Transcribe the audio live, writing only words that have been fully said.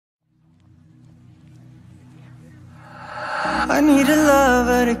I need a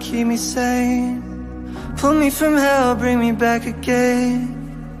lover to keep me sane, pull me from hell, bring me back again.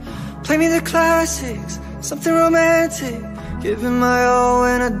 Play me the classics, something romantic, giving my all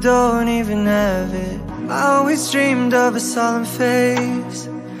when I don't even have it. I always dreamed of a solemn face,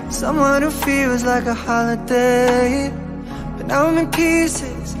 someone who feels like a holiday. But now I'm in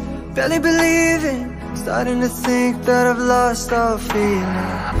pieces, barely believing, starting to think that I've lost all feeling.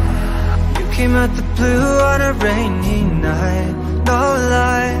 You came out the blue on a rainy night, no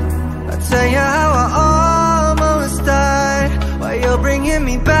lie, I'll tell you how I almost died, while you're bringing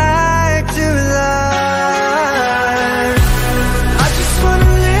me back to life. I just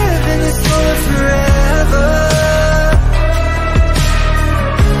wanna live in this moment forever,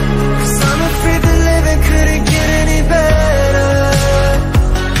 'cause I'm afraid that living couldn't get any better.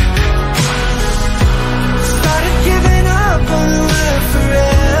 Started giving up on the word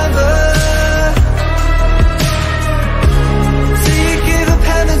forever, till you gave up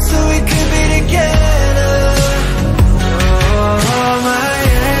heaven so we could be together. Oh, my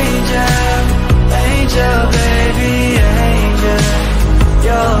angel, angel, baby, angel.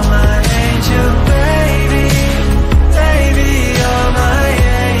 You're my angel, baby, baby. You're my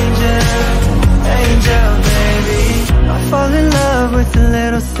angel, angel, baby. I fall in love with the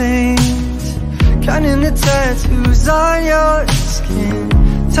little things, counting the tattoos on your skin.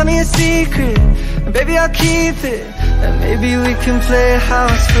 Tell me a secret, and baby I'll keep it, and maybe we can play a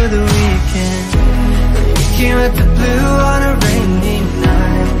house for the weekend. You came at the blue on a rainy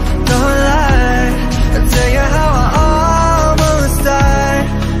night, don't lie, I'll tell you how I almost died,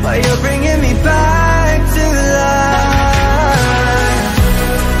 while you're bringing me back to life.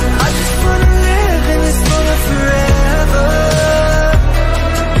 I just wanna live in this moment forever,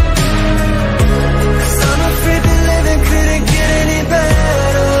 'cause I'm afraid that living couldn't get any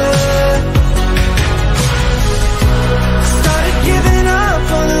better. Started giving up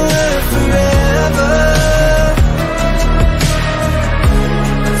on the word forever,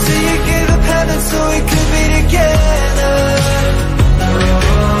 till you gave up heaven so we could be together.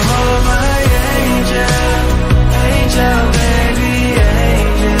 Oh, my angel, angel, baby,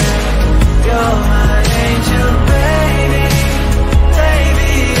 angel. You're my angel, baby,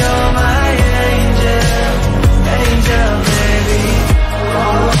 baby. You're my angel, angel, baby.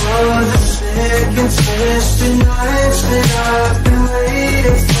 Oh, the sick and twisted nights that I've been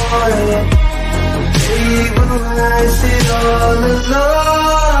waiting for you. Baby, when I sit all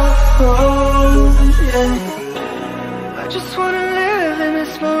alone, oh, yeah. I just wanna live in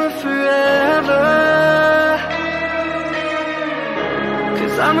this moment forever,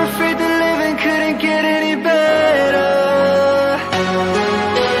 'cause I'm afraid that living couldn't get any better.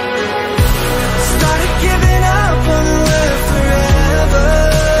 Started giving up on the word forever,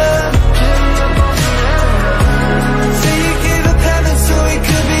 till you gave up heaven so we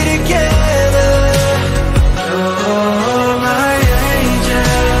could be together. Oh, my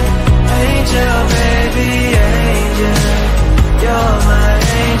angel, angel, baby, angel. You're my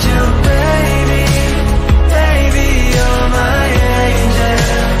angel, baby, baby. You're my angel,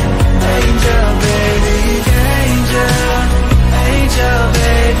 angel, baby, angel, angel,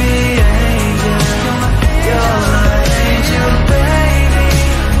 baby, angel. You're my angel, baby,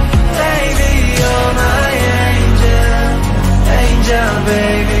 baby. You're my angel, angel,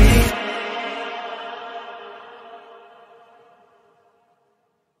 baby.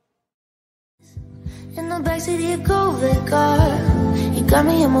 In the backseat of your Corvette car, you got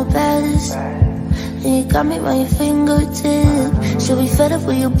me in my best, and you got me by your fingertip. Should be fed up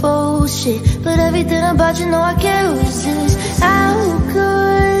with your bullshit, but everything about you know I can't resist. How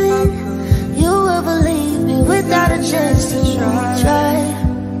could you ever leave me without a chance to try?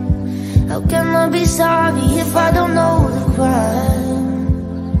 How can I be sorry if I don't know the crime?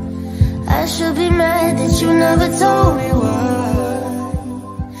 I should be mad that you never told me why.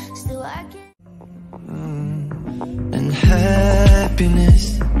 Still I can't. And happiness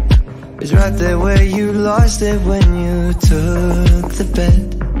is right there where you lost it when you took the bet,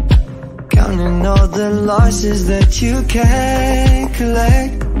 counting all the losses that you can't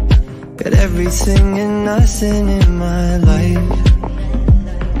collect. Got everything and nothing in my life.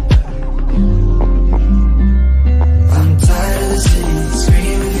 I'm tired of the city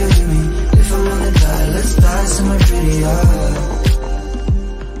screaming you to me. If I'm gonna die, let's die somewhere prettier.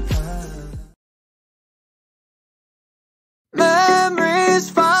 Memories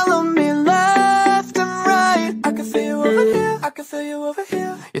follow me left and right. I can feel you over here, I can feel you over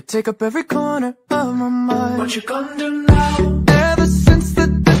here. You take up every corner of my mind. What you gonna do now? Ever since the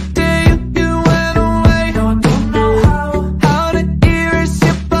day you went away, no, I don't know how to erase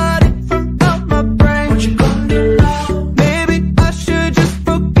your body from out my brain. What you gonna do now? Maybe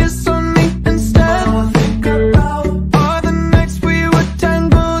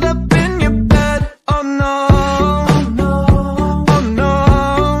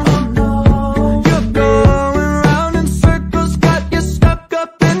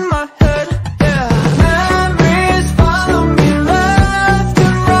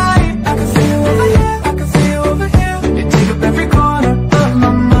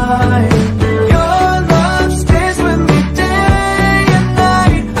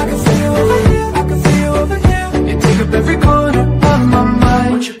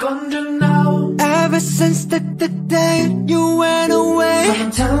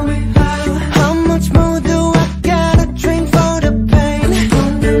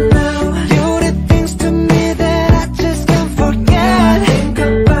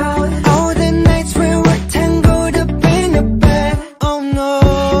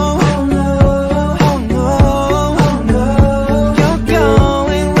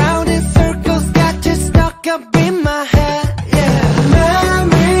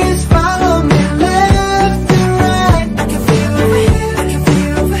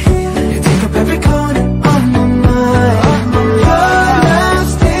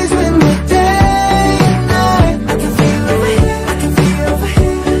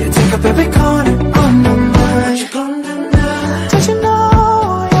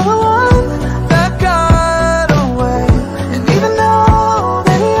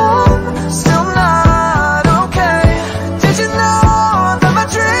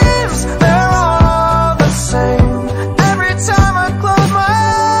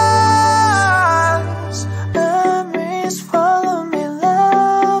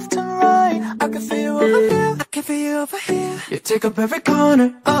take up every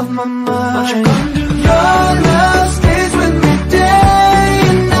corner of my mind. Won't you come to your love stays with me day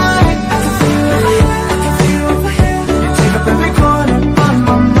and night. I can feel it over here, I can feel it over here. You take up every corner of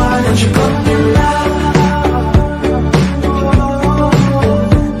my mind. Won't you come to love?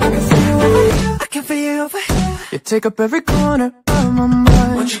 I can feel it over here, I can feel it over here. You take up every corner of my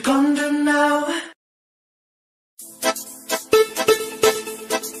mind. Won't you come to now?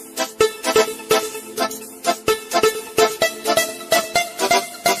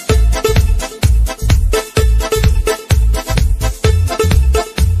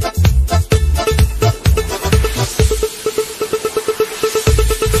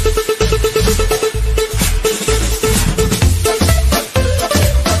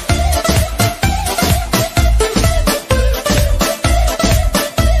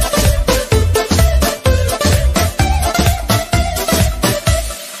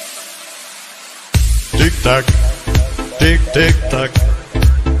 Tick-tack, tick-tick-tack.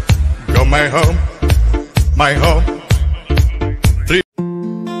 Go my home, my home. Three.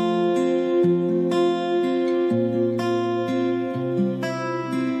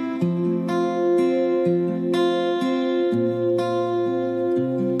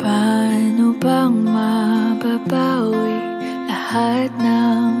 Paano bang mababawi lahat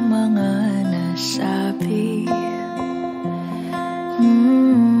ng mga nasabi?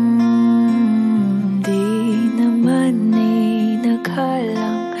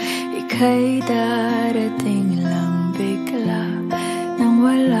 Nakalang ika'y darating lang bigla nang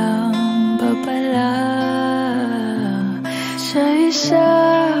walang babala. Sa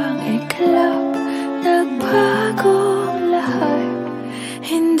isang iklap, nagbago lahat.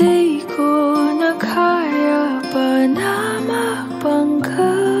 Hindi ko na kaya pa na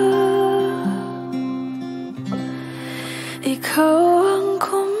magpangga. Ikaw ang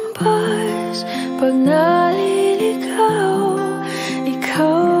kumpas pag naliligaw.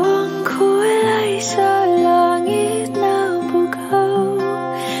 Ikaw ang kulay sa langit na bugaw.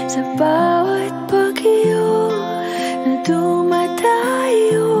 Sa bawat bagyo na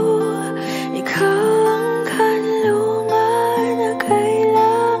dumadayo, ikaw ang kanlungan na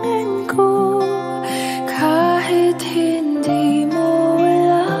kailangan ko. Kahit hindi mo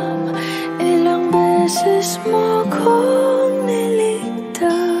alam, ilang beses mo kong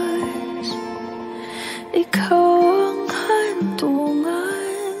niligtas. Ikaw ang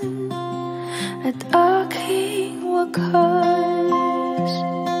hantungan at aking wakas.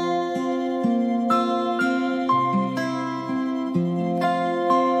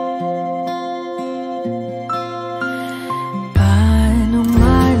 Paano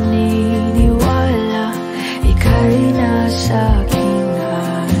maniniwala ika'y nasa aking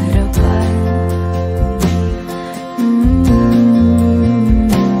harapan?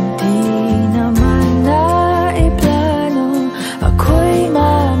 Di naman naiplano ako'y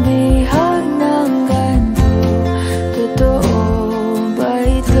mabihag ng ganito. Totoo ba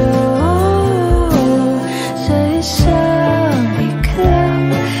ito? Sa isang iklap,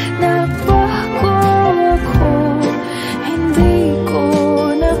 nagbago ako. Hindi ko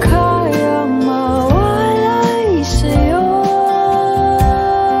na kayang mawalay sa'yo.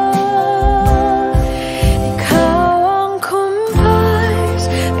 Ikaw ang kumpas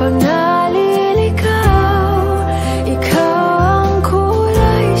pag naliligaw. Ikaw ang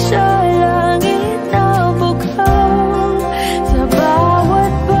kulay sa langit na bugaw. Sa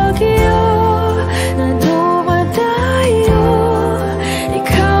bawat bagyo na dumadayo,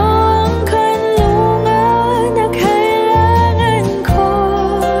 ikaw ang kanlungan na kailangan ko.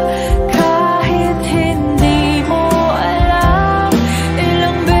 Kahit hindi mo alam,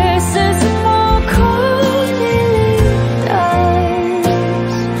 ilang beses mo kong niligtas.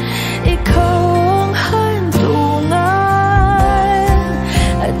 Ikaw ang hantungan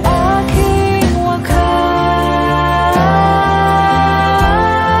at aking wakas.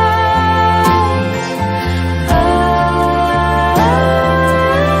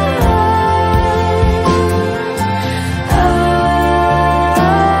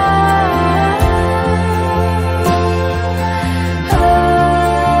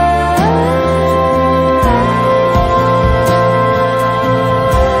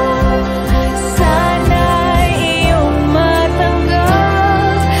 Sana'y iyong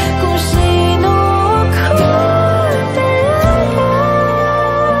matanggap kung sino ako talaga.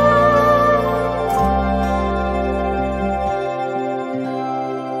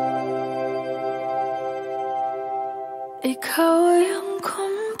 Ikaw yung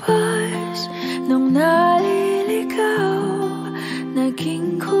kumpas nung naliligaw.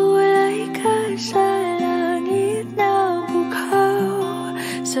 Naging kulay ka sa langit na bugaw.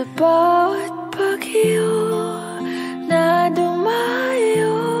 Sa bawat bagyo na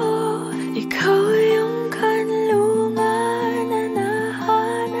mayo, ikaw yung kanlungan na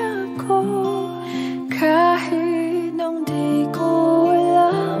nahanap ko. Kahit nung di ko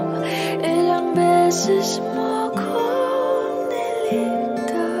alam, ilang beses mo kong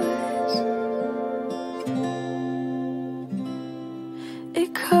niligtas.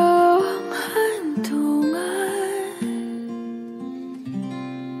 Ikaw ang hantungan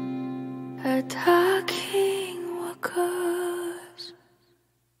at aking wakas.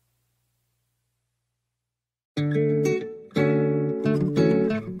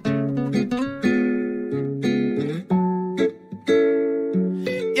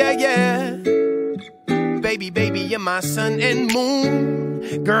 Yeah, yeah. Baby, baby, you're my sun and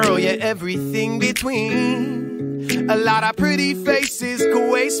moon. Girl, you're everything between. A lot of pretty faces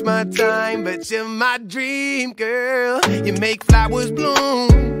could waste my time, but you're my dream, girl. You make flowers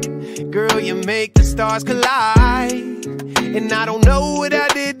bloom. Girl, you make the stars collide. And I don't know what I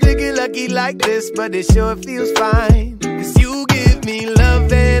did to get lucky like this, but it sure feels fine. Cause you give me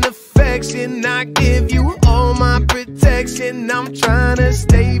love and affection, I give you all my protection. I'm trying to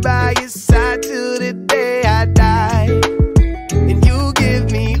stay by your side till the day I die. And you give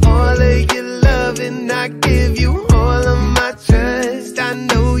me all of your love, and I give you all of my trust. I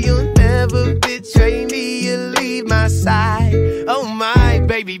know you'll never betray me, you'll leave my side. Oh my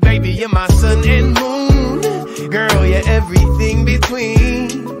baby, baby, you're my sun and moon. Girl, you're everything between.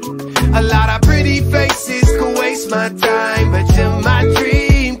 A lot of pretty faces could waste my time, but you're my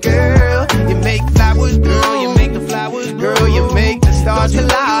dream, girl. You make flowers bloom, you make the flowers bloom. Girl, you make the stars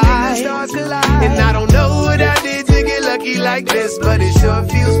collide. And I don't know what I did to get lucky like this, but it sure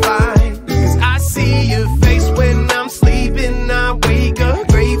feels fine. Cause I see your face when I'm sleeping, I wake up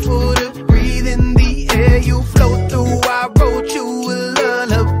grateful to breathe in the air you float through. I wrote you a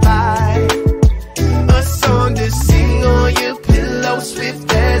lullaby, a song to sing on your pillow,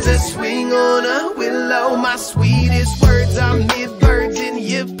 swift as a swing on a willow. My sweetest words are mid-birds in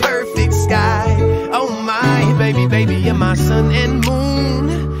your perfect sky. Oh my baby, baby, you're my sun and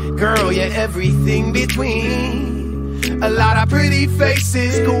moon. Girl, you're everything between. A lot of pretty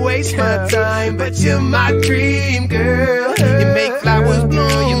faces could waste my time, but you're my dream, girl. You make flowers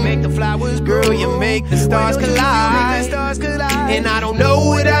bloom, you make the flowers grow, you make the stars collide. And I don't know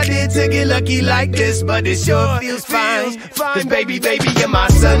what I did to get lucky like this, but it sure feels fine. Cause baby, baby, you're my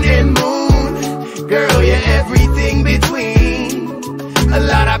sun and moon. Girl, you're everything between. A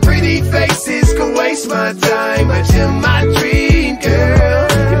lot of pretty faces could waste my time, but you're my dream, girl.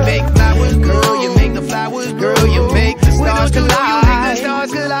 You make flowers grow, you make the flowers grow, you make the stars collide.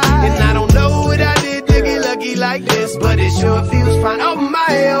 And I don't know what I did to get lucky like this, but it sure feels fine. Oh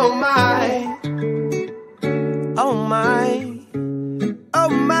my, oh my, oh my, oh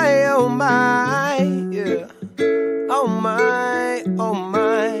my, oh my, yeah. Oh my,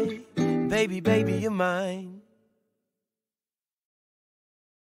 baby, baby, you're mine.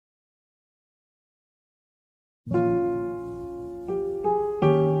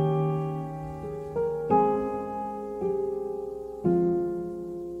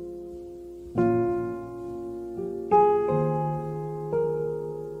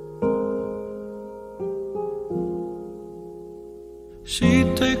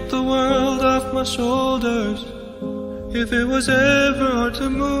 She'd take the world off my shoulders if it was ever hard to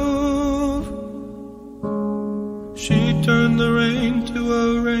move. She'd turn the rain to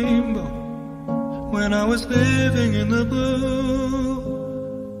a rainbow when I was living in the blue.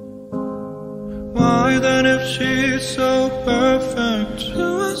 Why then, if she's so perfect,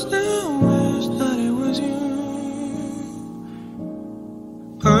 do I still wish that it was you?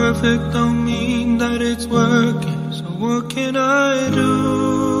 Perfect don't mean that it's working, so what can I do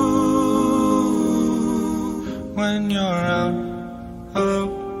when you're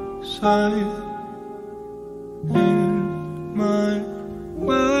outside in my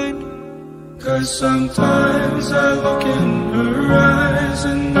mind? 'Cause sometimes I look in her eyes,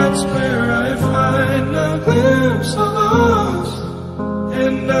 and that's where I find a glimpse of us.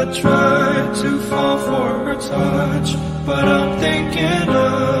 And I try to fall for her touch, but I'm thinking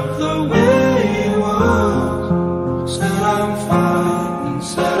of the way you was. Said I'm fine, and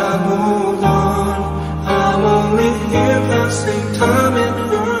said I moved on. I'm only here passing time in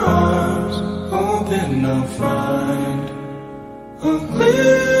her arms, hoping I'll find a glimpse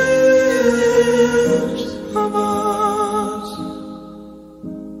of us.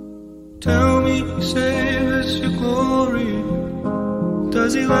 Tell me, save this your glory.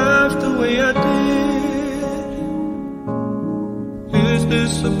 Does he laugh the way I did? Is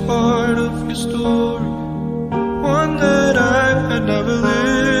this a part of your story, one that I had never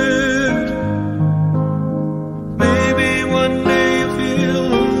lived? Maybe one day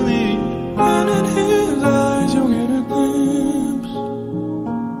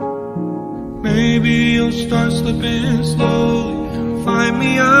maybe you'll start slipping slowly and find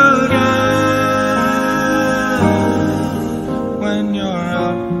me again when you're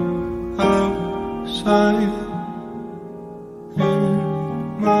outside in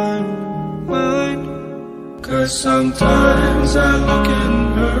my mind. 'Cause sometimes I look in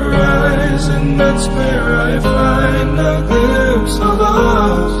her eyes and that's where I find a glimpse of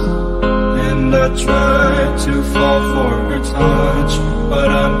us. And I try to fall for her touch, but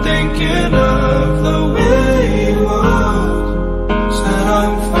I'm thinking of the way it was. Said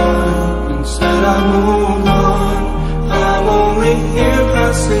I'm fine and said I moved on. I'm only here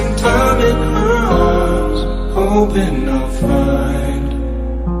passing time in her arms, hoping I'll find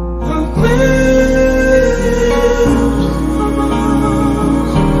a glimpse of us.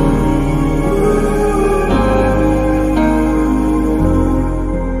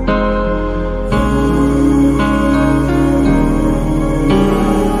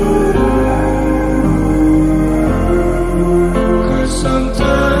 'Cause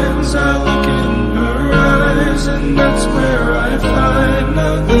sometimes I look in her eyes and that's where I find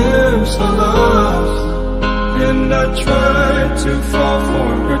a glimpse of us. And I try to fall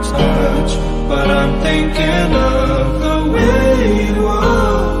for her touch, but I'm thinking of the way it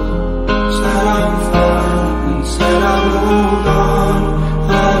was. Said I'm fine and said I moved on.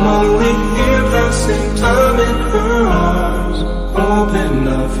 I'm only here passing time in her arms, hoping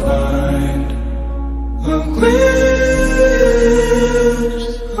I'll find a glimpse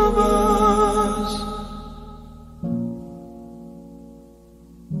of us.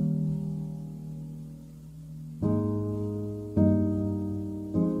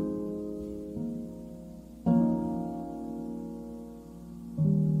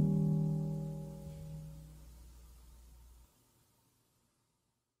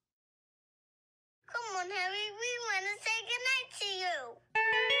 Come on, Harry, we want to say goodnight to you.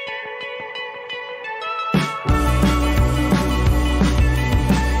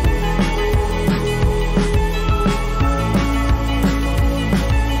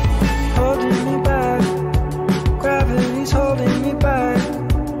 Holding me back, gravity's holding me back.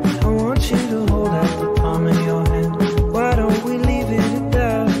 I want you to hold out the palm of your hand. Why don't we leave it at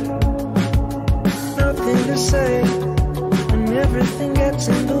that? Nothing to say when everything gets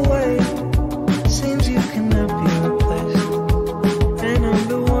in the way. Seems you cannot be replaced, and I'm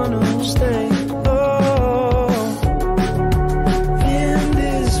the one who'll stay. Oh, in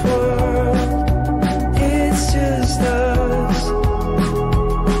this world, it's just us.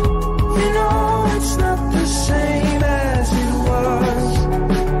 You know it's not the same as it was.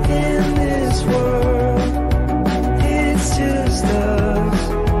 In this world, it's just us.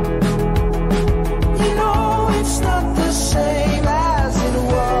 You know it's not the same as it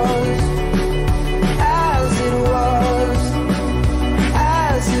was. As it was.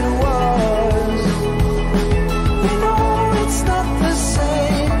 As it was. You know it's not the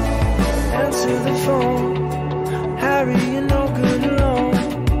same. Answer the phone. Harry, you're no good alone.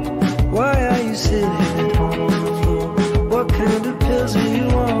 Why are you sitting at home on the floor? What kind of pills are you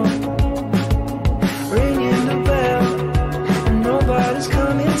on? Ringing the bell, and nobody's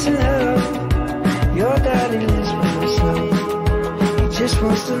coming to help. Your daddy lives by himself. He just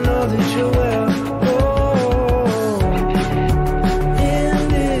wants to know that you're well. Oh, in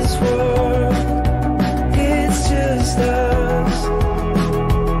this world, it's just us.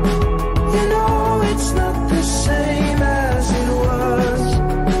 You know it's not the same as it was.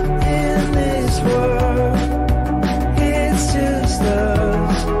 In this world, it's just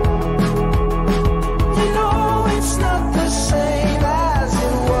us. You know it's not the same as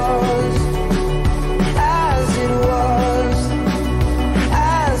it was. As it was.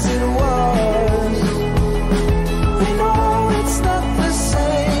 As it was. You know it's not the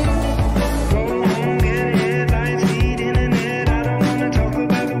same. Go home, get headlines, feed internet. I don't wanna talk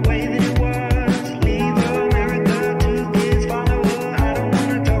about the way that it was. Leave America, 2 kids follow her. I don't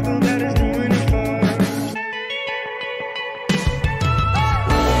wanna talk about us doing it first.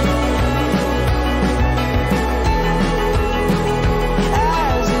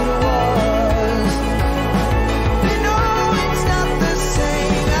 As it was. You know it's not the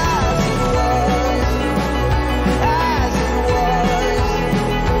same as it was. As it was.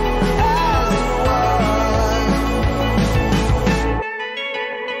 As it was.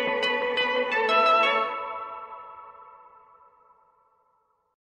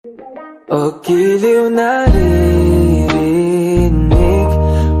 O giliw naririnig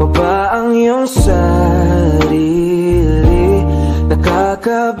mo ba ang iyong sarili?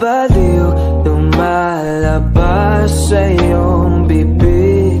 Nakakabaliw lumalabas sa iyong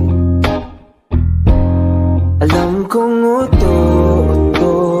bibig. Alam kong uto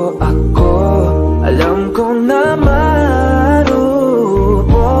ako,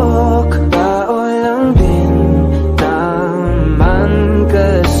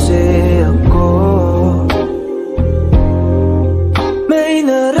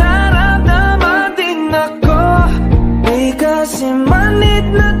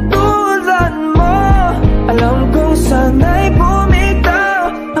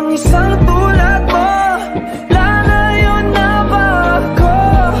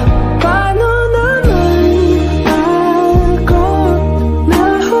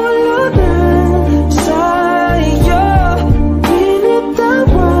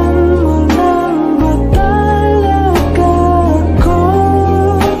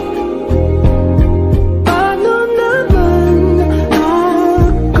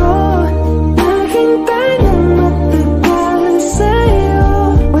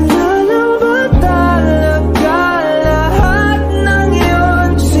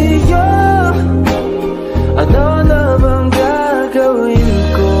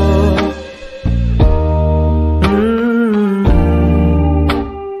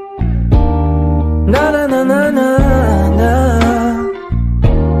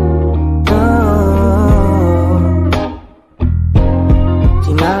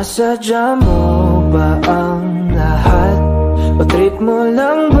 Sinasadya mo ba ang lahat? O trip mo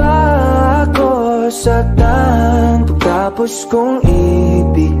lang ba ako saktan? Pagkapos kong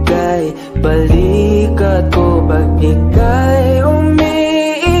ibigay balikat ko pag ika'y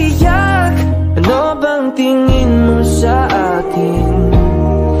umiiyak. Ano bang tingin mo sa akin?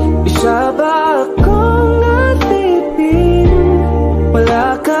 Isa ba akong nasipin?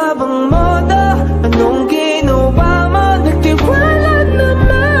 Wala ka bang moda? Anong ginawa mo? Nagtiwala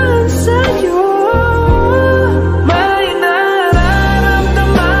naman sa'yo. May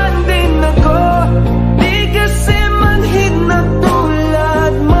nararamdaman din ako, di kasi manhid na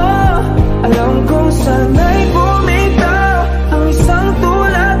tulad mo. Alam kong sana'y bumitaw ang isang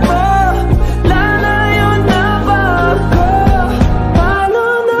tulad mo. Lalayo na ba ako? Paano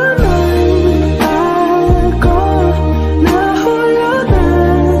naman ako nahulugan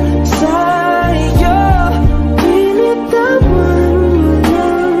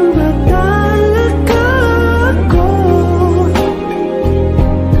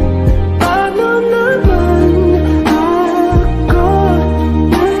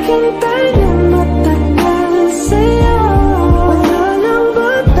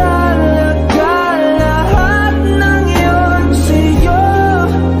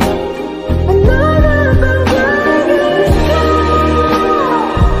sa'yo?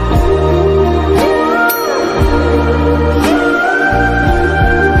 Binitawan mo lang ba talaga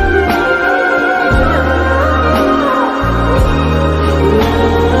ako? Paano naman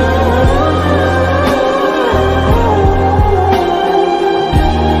ako naghintay ng matagal sa'yo?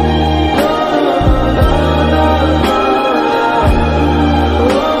 Wala lang ba talaga lahat ng yun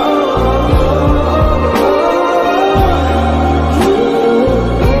sa'yo? Ano na bang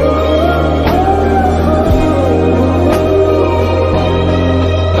gagawin ko?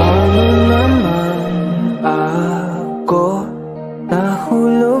 Paano naman ako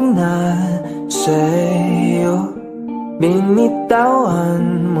nahulog na sa'yo? Binitawan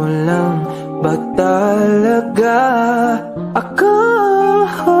mo lang ba talaga ako?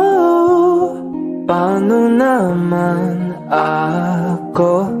 Paano naman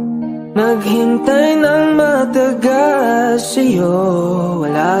ako naghintay ng matagal sa'yo?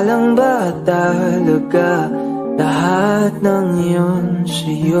 Wala lang ba talaga lahat ng yun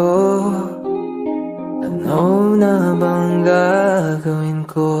sa'yo? Ano na bang gagawin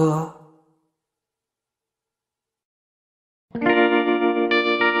ko?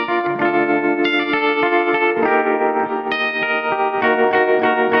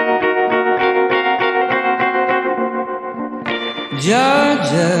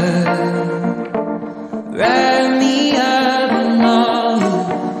 Georgia, wrap me up in all you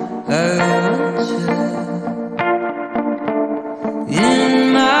hurt you.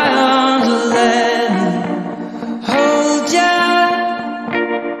 In my arms, let me hold ya.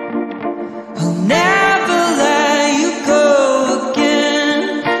 I'll never let you go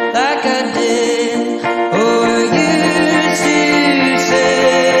again like I did or used to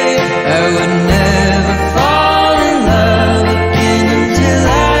say. I would never fall in love again until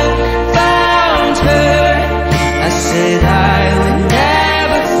I found her. I said I would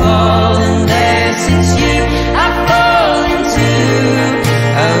never fall, and there since you I've fallen too.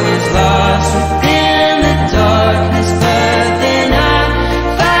 I was lost within the darkness, but then I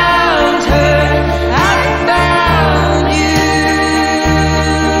found her. I found you.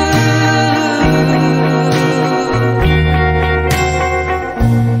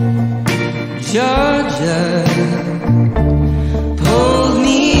 Georgia pulled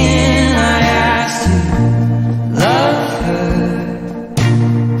me in, I asked to love her.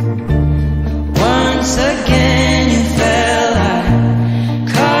 Once again you fell, I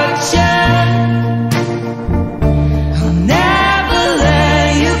caught ya. I'll never let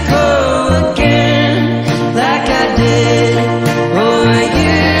you go again like I did or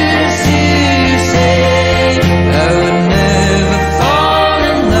used to say. I would never fall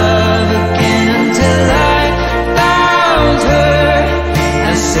in love again until I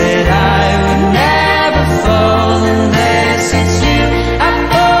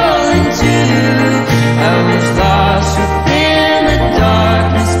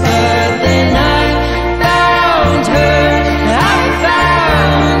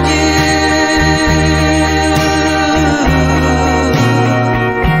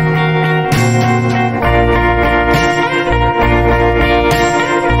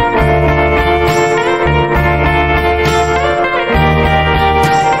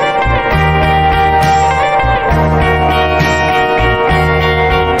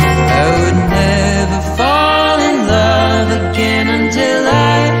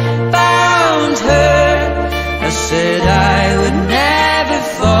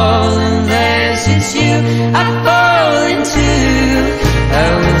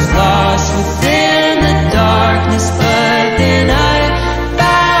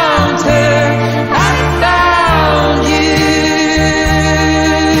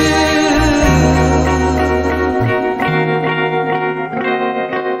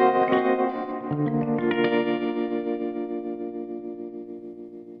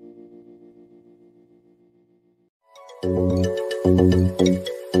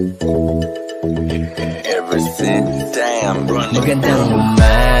Magandang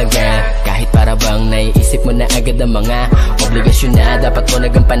umaga, kahit para bang naiisip mo na agad ang mga obligasyon na dapat mo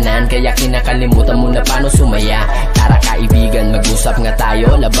nagampanan, kaya kinakalimutan mo na paano sumaya. Tara kaibigan, mag-usap nga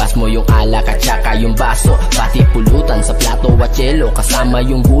tayo, labas mo yung alak at saka yung baso, pati pulutan sa plato at yelo, kasama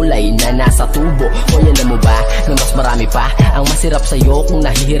yung gulay na nasa tubo. O alam mo ba na mas marami pa ang masirap sa'yo kung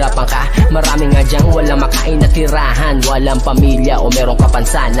nahihirapan ka? Marami nga dyang walang makain na tirahan, walang pamilya o merong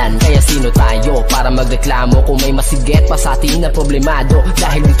kapansanan. Kaya sino tayo para magreklamo kung may masigit pa sa atin na problemado?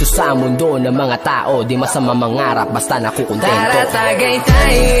 Dahil dito sa mundo ng mga tao, di masama mangarap basta nakukontento. Tara tagay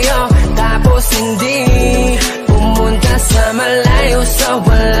tayo, tapos hindi pumunta sa malayo sa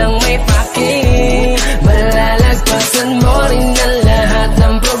walang may paki. Malalagpasan mo rin ang lahat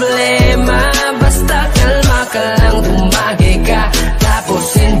ng problema, basta kalma ka lang, tumagay ka, tapos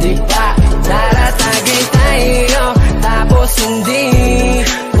hindi pa. Tara tagay tayo, tapos hindi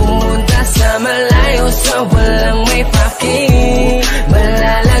pumunta sa malayo sa walang may paki.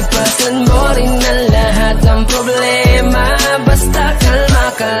 Malalagpasan mo rin ang lahat ng problema, basta kalma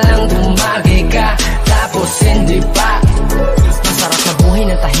ka lang, tumagay ka, tapos hindi pa. Masarap na buhay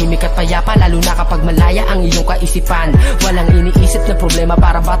ng tahimik at payapa, lalo na kapag malaya ang iyong kaisipan. Walang iniisip na problema,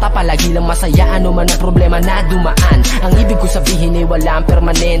 para bata palagi lang masaya, ano man ang problema na dumaan. Ang ibig ko sabihin ay walang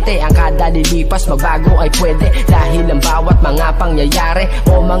permanente, ang kada lilipas magbago ay pwede, dahil ang bawat mga pangyayari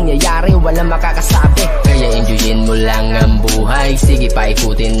o mangyayari walang makakasabi. Kaya enjoyin mo lang ang buhay, sige pa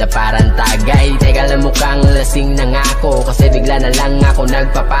ikutin na parang tagay. Teka lang, mukhang lasing na nga ako, kasi bigla na lang ako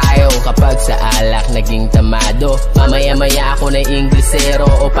nagpapayo. Kapag sa alak naging tamado, mamaya-maya ako na Inglesero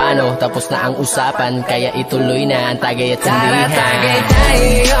o paano, tapos na ang usapan, kaya ituloy na ang tagay at sandihan. Tara tagay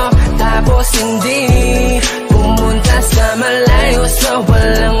tayo, tapos hindi pumunta sa malayo sa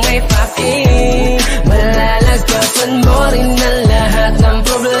walang may paki. Malalagpasan mo rin ang lahat ng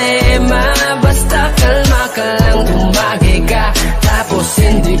problema, basta kalma ka lang, tumagay ka, tapos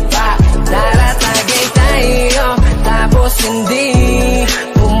hindi pa. Tara tagay tayo, tapos hindi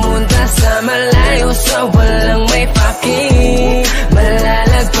pumunta sa malayo sa walang may paki.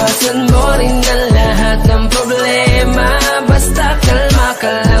 Malalagpasan mo rin ang lahat ng problema, basta kalma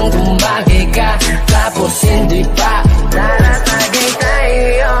ka lang, tumagay ka, tapos hindi pa. Tara tagay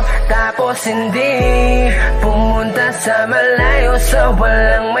tayo, tapos hindi pumunta sa malayo sa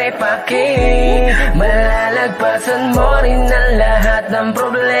walang may paki. Malalagpasan mo rin ang lahat ng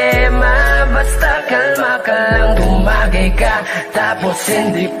problema, basta kalma ka lang, tumagay ka, tapos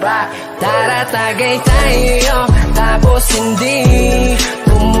hindi pa. Tara tagay tayo, tapos hindi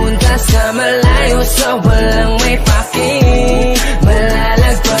pumunta sa malayo sa walang may paki.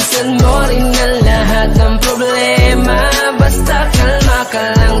 Malalagpasan mo rin ang lahat ng problema, basta kalma ka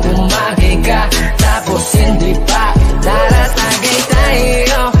lang, tumagay ka, tapos hindi pa. Tara tagay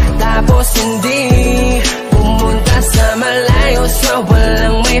tayo, tapos hindi pumunta sa malayo sa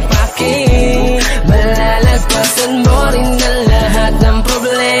walang may paki. Malalagpasan mo rin ang lahat ng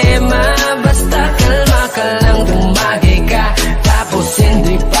problema, basta kalma ka lang, tumagay ka, tapos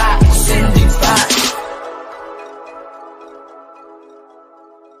hindi pa, hindi pa.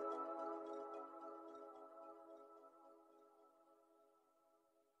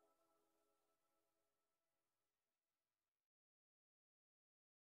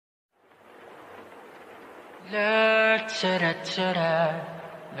 La chara chara,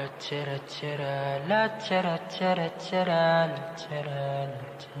 la chara chara, la chara chara chara, la chara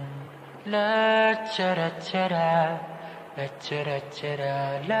la chara chara, la chara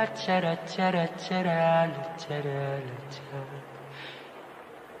chara, la chara chara chara, la chara la chara.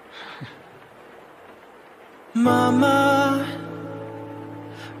 Mama,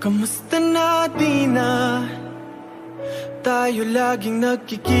 kamusta na di na? Tayo laging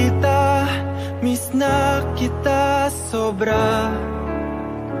nagkikita, miss na kita sobra.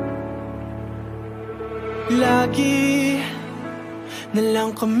 Lagi na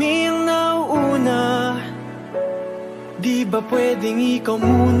lang kami ang nauuna, di ba pwedeng ikaw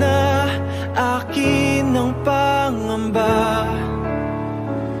muna, akin ang pangamba.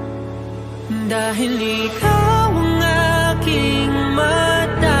 Dahil ikaw ang aking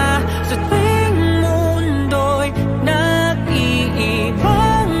mata, sa tuwing mundo'y nag-iibang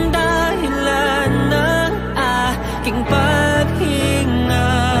dahilan ng aking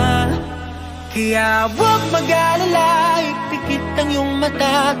paghinga. Kaya huwag mag-alala, ipikit ang iyong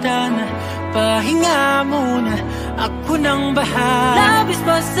mata, tana, pahinga muna, ako nang bahala. Labis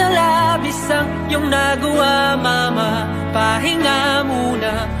pa sa labis ang iyong nagawa, mama, pahinga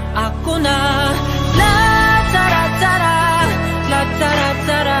muna, ako na. La tara tara, la tara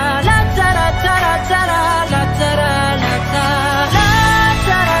tara, la tara tara tara, la tara la tara, la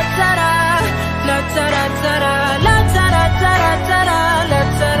tara tara, la tara tara, la tara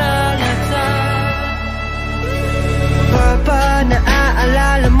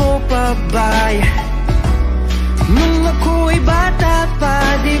Naalala mo pa ba nung ako'y bata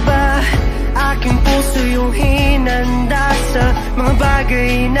pa, diba? Aking puso yung hinanda sa mga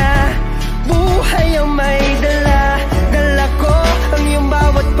bagay na buhay ang may dala. Dala ko ang iyong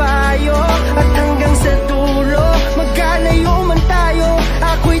bawat payo, at hanggang sa dulo magkalayo man tayo,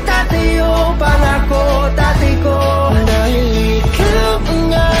 ako'y tatayo, pangako tatay ko. Dahil ikaw ang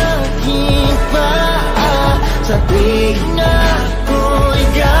aking paa, sa tuwing ako'y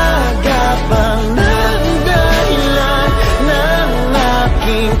gagapang ng dahilan ng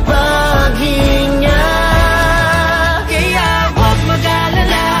aking paghinga. Kaya huwag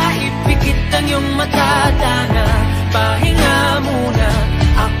mag-alala, ipikit ang iyong mata, Dana, pahinga muna,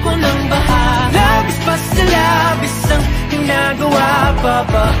 ako nang bahala. Labis pa sa labis ang ginagawa pa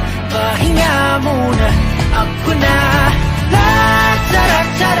ba? Pahinga muna, ako na.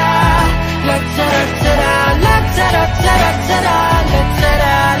 La-tara-tara, la-tara-tara, la-tara-tara-tara,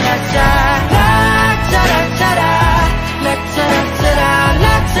 la-tara-la-tara, la-tara-tara, la-tara-tara,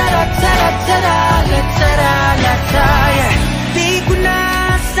 la-tara-tara-tara, la-tara-la-tara. Di ko na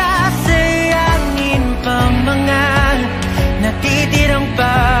sasayangin pa mga natitirang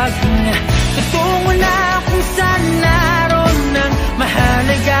paghinga. Tutungo na kung saan naroon ang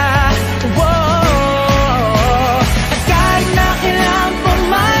mahalaga. At kahit na kailan pa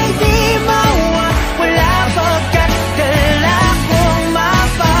may di mawawala, pagkat dala kong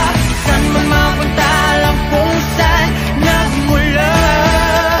mapa, saan man mapunta lang kung saan nagmula.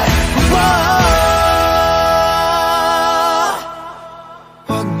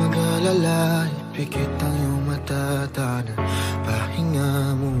 Huwag mag-alala, ipikit ang iyong mata, Dana, pahinga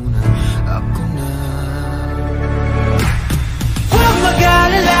muna, ako na. Huwag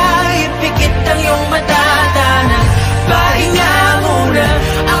mag-alala, ipikit ang iyong mata, Dana, pahinga muna,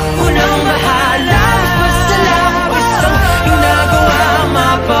 ako nang bahala. Basta labis ang ginagawa,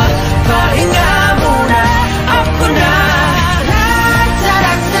 mapa, pahinga muna, ako na.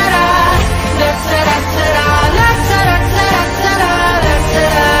 La-tara-tara, la-tara-tara, la-tara-tara-tara,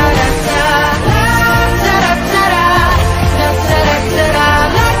 la-tara-la-tara, la-tara-tara, la-tara-tara,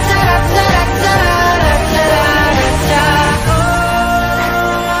 la-tara-tara-tara,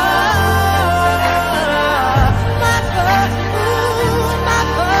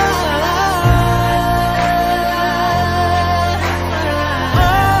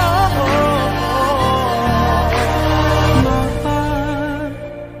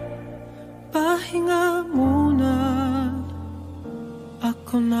 pahinga muna,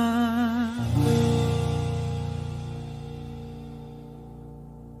 ako na.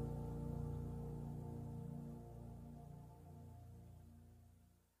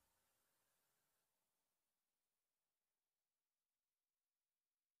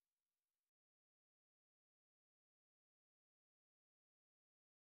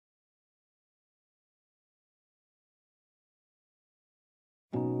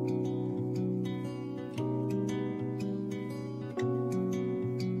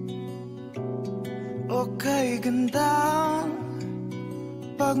 Okay, gandang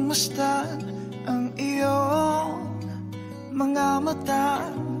pagmasdan ang iyong mga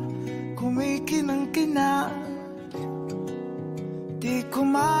mata, kumikinang-kinang. Di ko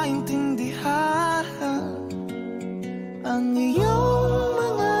maintindihan ang iyong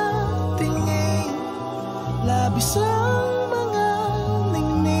mga tingin, labis ang mga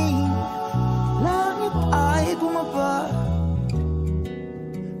ningning. Langit ay bumaba,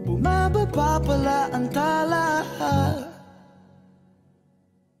 bumababa pala ang tala.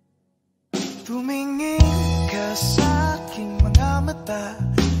 Tumingin ka sa aking mga mata,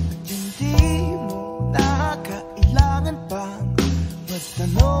 at hindi mo na kailangan pang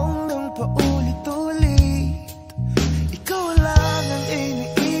magtanong ng paulit-ulit. Ikaw lang ang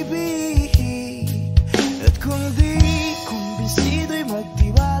iniibig, at kung di kumbinsido'y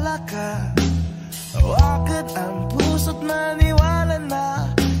magtiwala ka. Hawakan ang puso't maniwala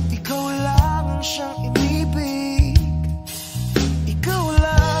na ikaw lang ang siyang inibig. Ikaw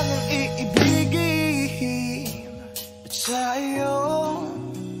lang ang iibigin. At sa iyong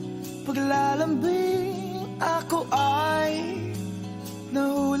paglalambing ako ay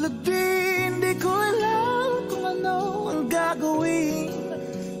nahulog din. Di ko alam kung ano ang gagawin,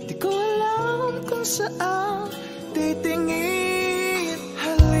 di ko alam kung saan titingin.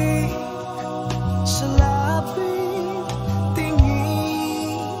 Halik sa lapit,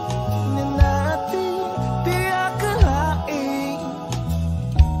 tingin na natin, di akalain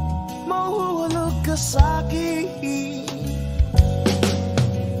mahuhulog ka sa'kin.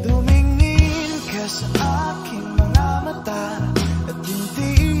 Dumingin ka sa aking mga mata, at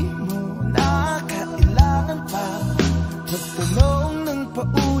hindi mo na kailangan pa magtanong ng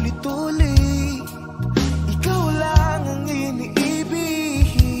paulit-ulit. Ikaw lang ang iniibig.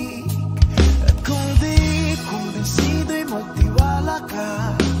 At kung di kumbinsido'y magtiwala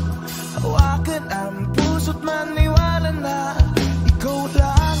ka, hawakan ang puso't maniwala na ikaw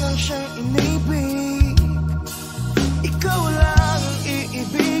lang ang siyang inibig. Ikaw lang ang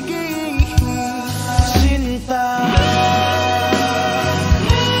iibigin, Sinta.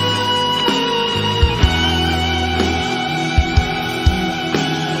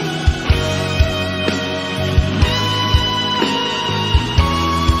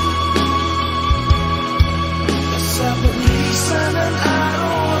 Sa paglisan ng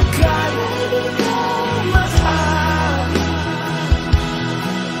araw, akala mo mahal.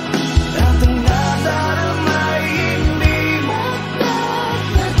 At ang nadaramay hindi magtatagal.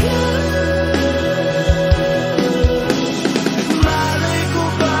 Malay ko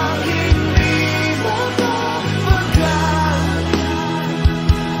bang hindi mapapagal.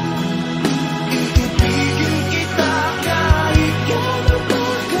 Iibigin kita kahit gano'n pa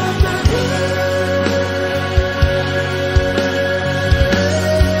katagal.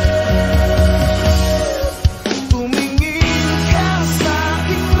 Tumingin ka sa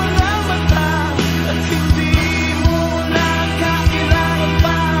aking mga mata at hindi mo na kailangan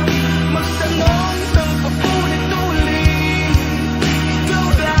pa magtanong ng paulit-ulit. Ikaw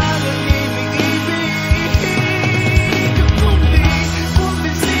lang ang iniibig. Kung di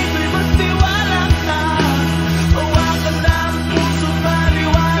kumbinsido'y magtiwala ka, hawakan na ang puso,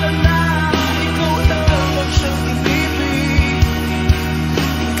 maniwala na ikaw lang ang siyang inibig.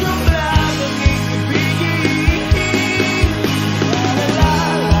 Ikaw lang ang iibigin.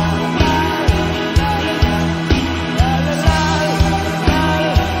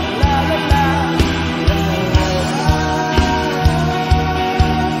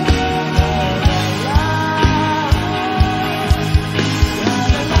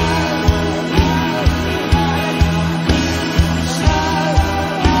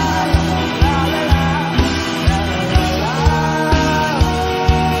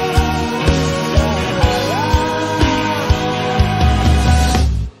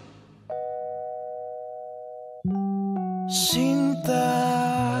 Sinta.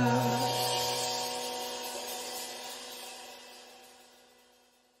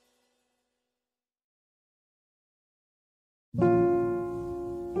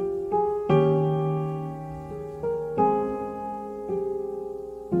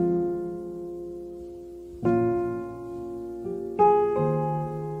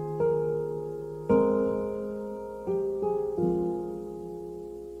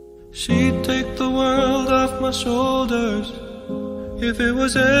 She'd take the world off my shoulders if it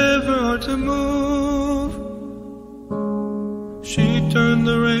was ever hard to move. She'd turn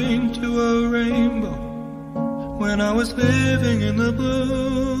the rain to a rainbow when I was living in the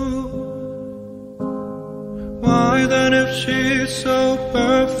blue. Why then, if she's so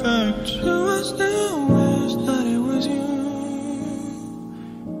perfect, do I still wish that it was you?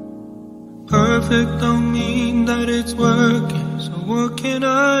 Perfect don't mean that it's working, so what can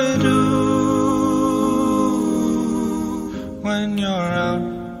I do when you're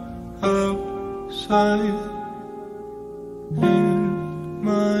outside in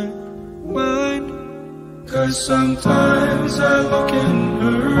my mind? 'Cause sometimes I look in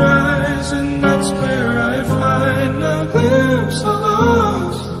her eyes and that's where I find a glimpse of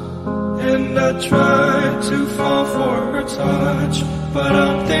us. And I try to fall for her touch, but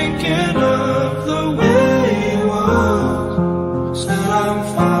I'm thinking of the way it was. Said I'm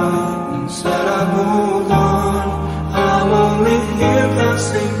fine and said I moved on. I'm only here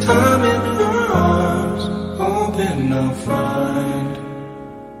passing time in her arms, hoping I'll find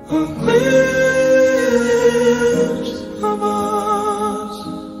a glimpse of us.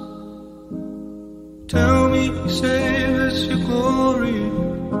 Tell me, say this your glory?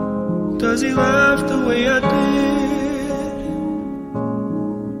 Does he laugh the way I did?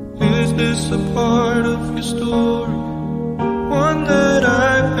 Is this a part of your story, one that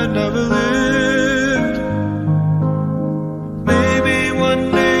I had never lived? Maybe one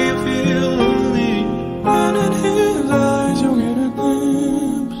day you feel lonely, and in his eyes you'll get a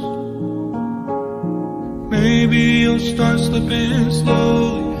glimpse. Maybe you'll start slipping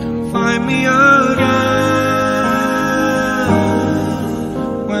slowly and find me again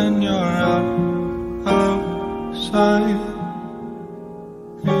when you're outside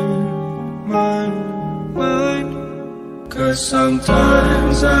in my mind. 'Cause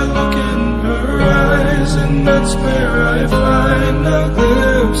sometimes I look in her eyes and that's where I find a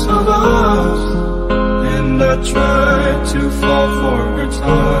glimpse of us. And I try to fall for her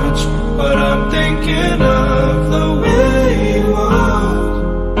touch, but I'm thinking of the way it was.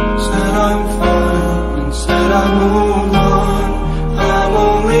 hold on. I'm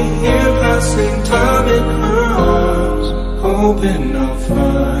only here passing time in her arms, hoping I'll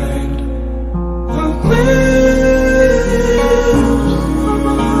find a glimpse of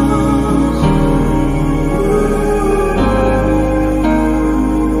us.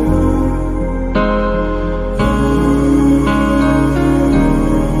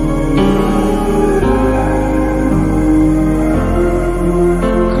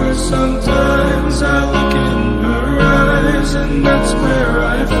 'Cause sometimes I look in her eyes, and that's where I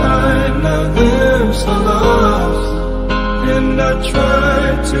find a glimpse of us. And I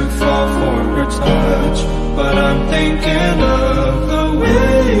try to fall for her touch, but I'm thinking of the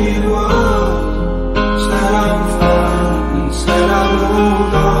way you are. Said I'm fine, and said I'll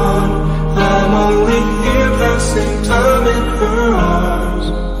hold on. I'm only here passing time in her arms,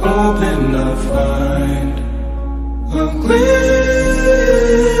 hoping I'll find a glimpse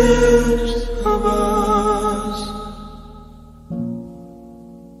of us.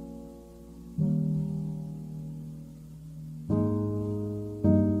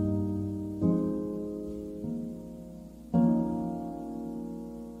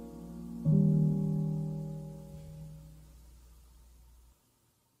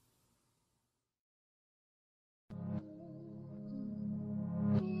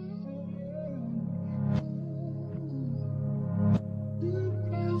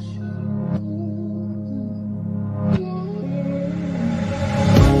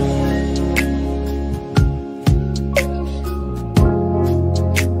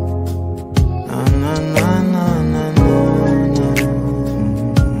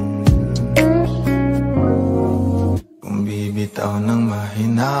 Bitaw ng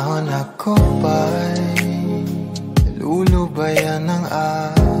mahinahon ako ba'y lulubayan ng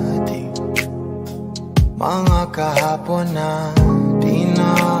ating mga kahapon na di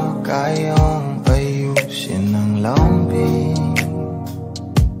na kayang ayusin ng lambing.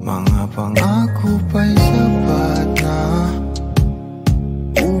 Mga pangako ba'y sapat na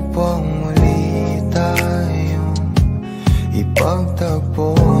upang muli tayong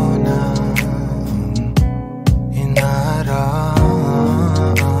ipagtagpo na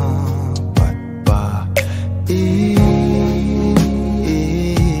dapat ba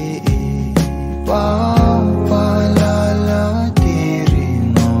ipapalala di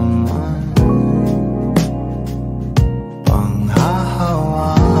rin naman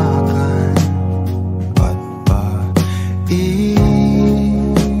panghahawakan? Ba't ba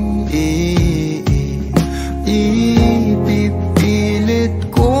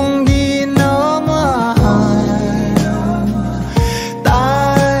ipipilit kung di naman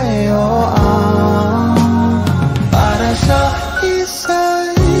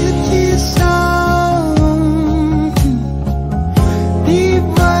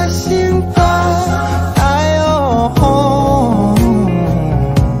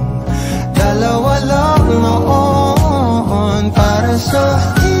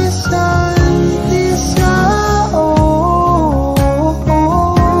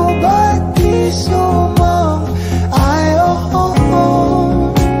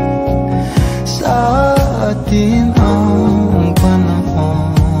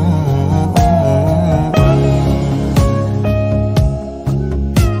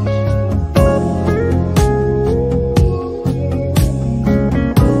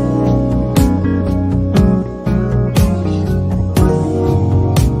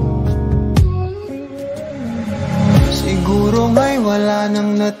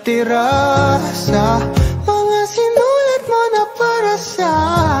natira sa mga sinulat mo na para sa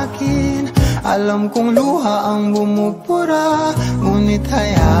akin. Alam kong luha ang bumubura, ngunit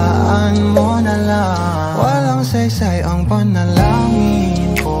hayaan mo na lang. Walang saysay ang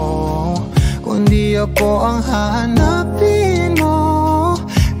panalangin ko, kundi ako ang hahanapin mo.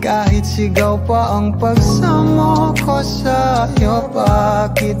 Kahit sigaw pa ang pagsamo ko sa'yo,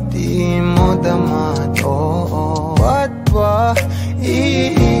 bakit di mo dama to? Ba't ba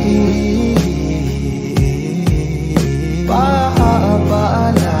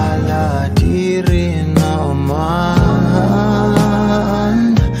paalala di rin naman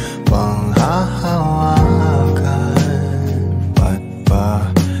panghahawakan? Ba't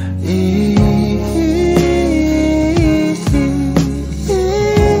ba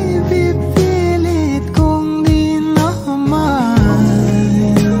ipipilit kung di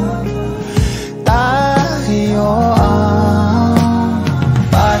naman tayo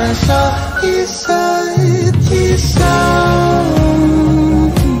para sa isa't isa?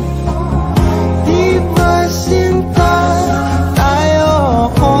 Di ba sinta tayo?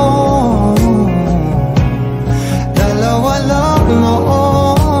 Dalawa lang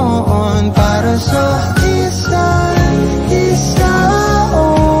noon para sa isa.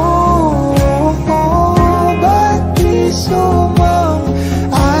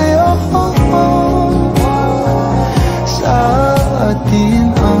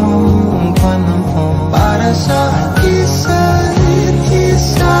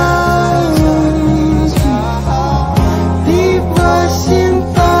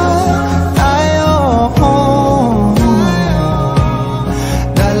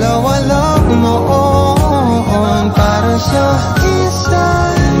 noon para sa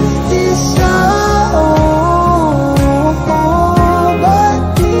isa't isa.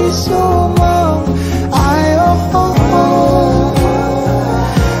 Ba't di sumang-ayon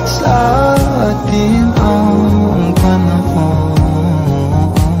sa atin ang panahon?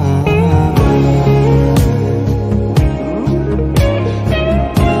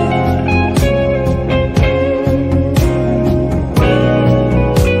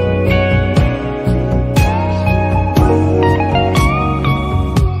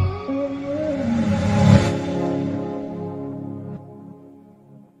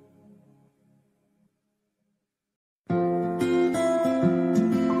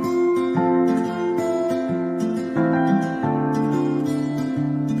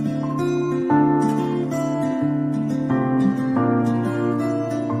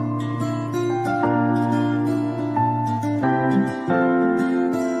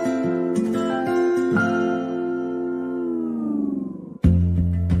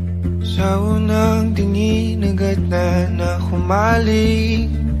 Sa unang tingin agad na humaling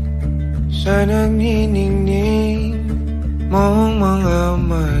sa nagniningning mong mga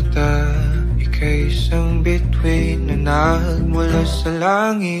mata. Ika'y isang bituin na nagmula sa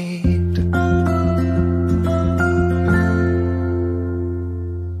langit.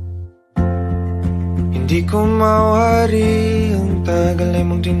 Hindi ko mawari ang tagal ay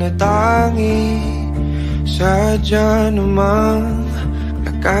mong tinatangi. Sadya namang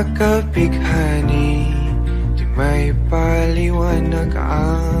nakakapighani, di may paliwanag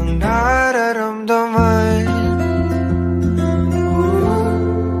ang nararamdaman.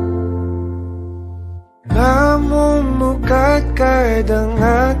 Namumukadkad ang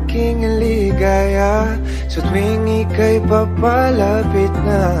aking ligaya sa tuwing ika'y papalapit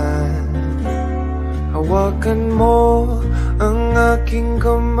na. Hawakan mo ang aking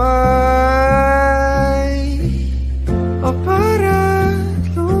kamay, o para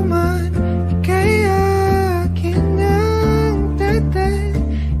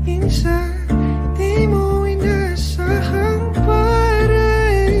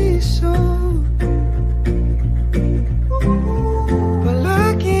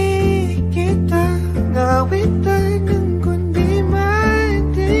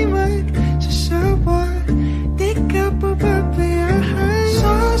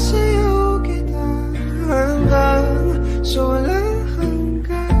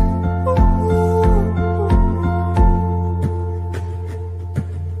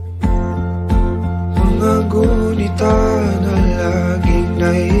gunita na laging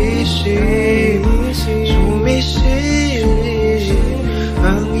naisip, sumisilip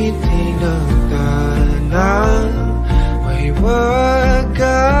ang ngiti ng tanang may wagas.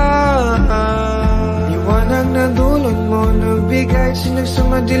 Liwanag na dulot mo nagbigay sinag sa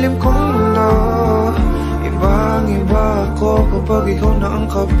madilim kong mundo. Ibang-iba ako kapag ikaw na ang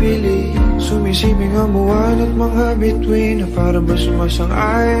kapili. Sumisibing ang buwan at mga bituin na para ba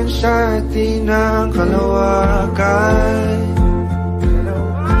sumasang-ayon sa atin ang kalawakan.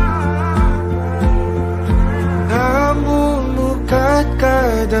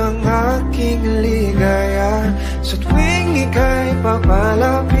 Namumukadkad ang aking ligaya sa tuwing ika'y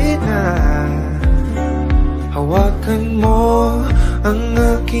papalapit na. Hawakan mo ang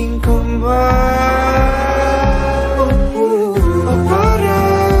aking kamay.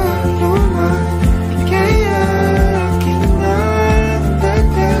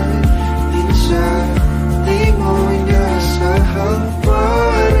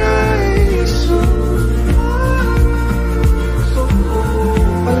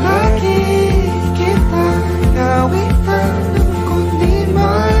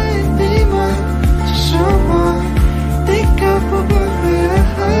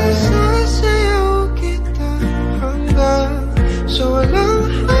 Sasayaw kita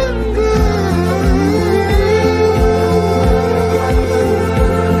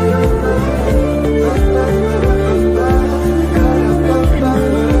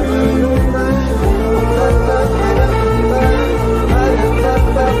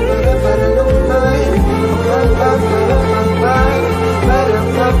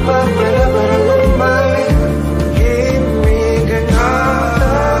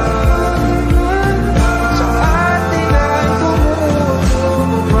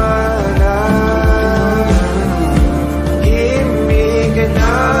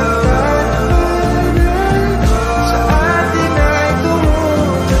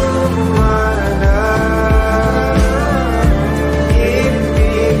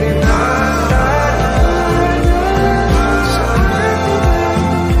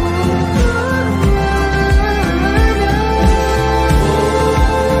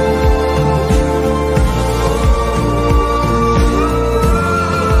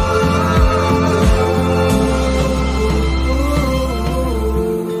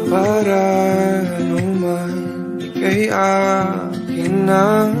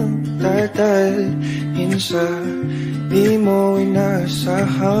kang dadalhin sa di mo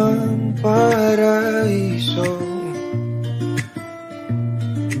inasahang paraiso.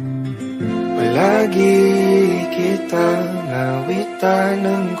 Palagi kitang nawitan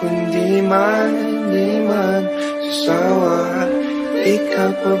ng kundi man, di man sasawa. Di ka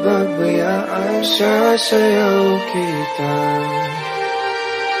pababayaan, sasayaw kita.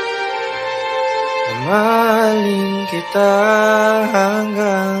 Mamahalin kita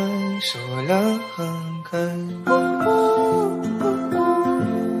hanggang sa walang hanggan.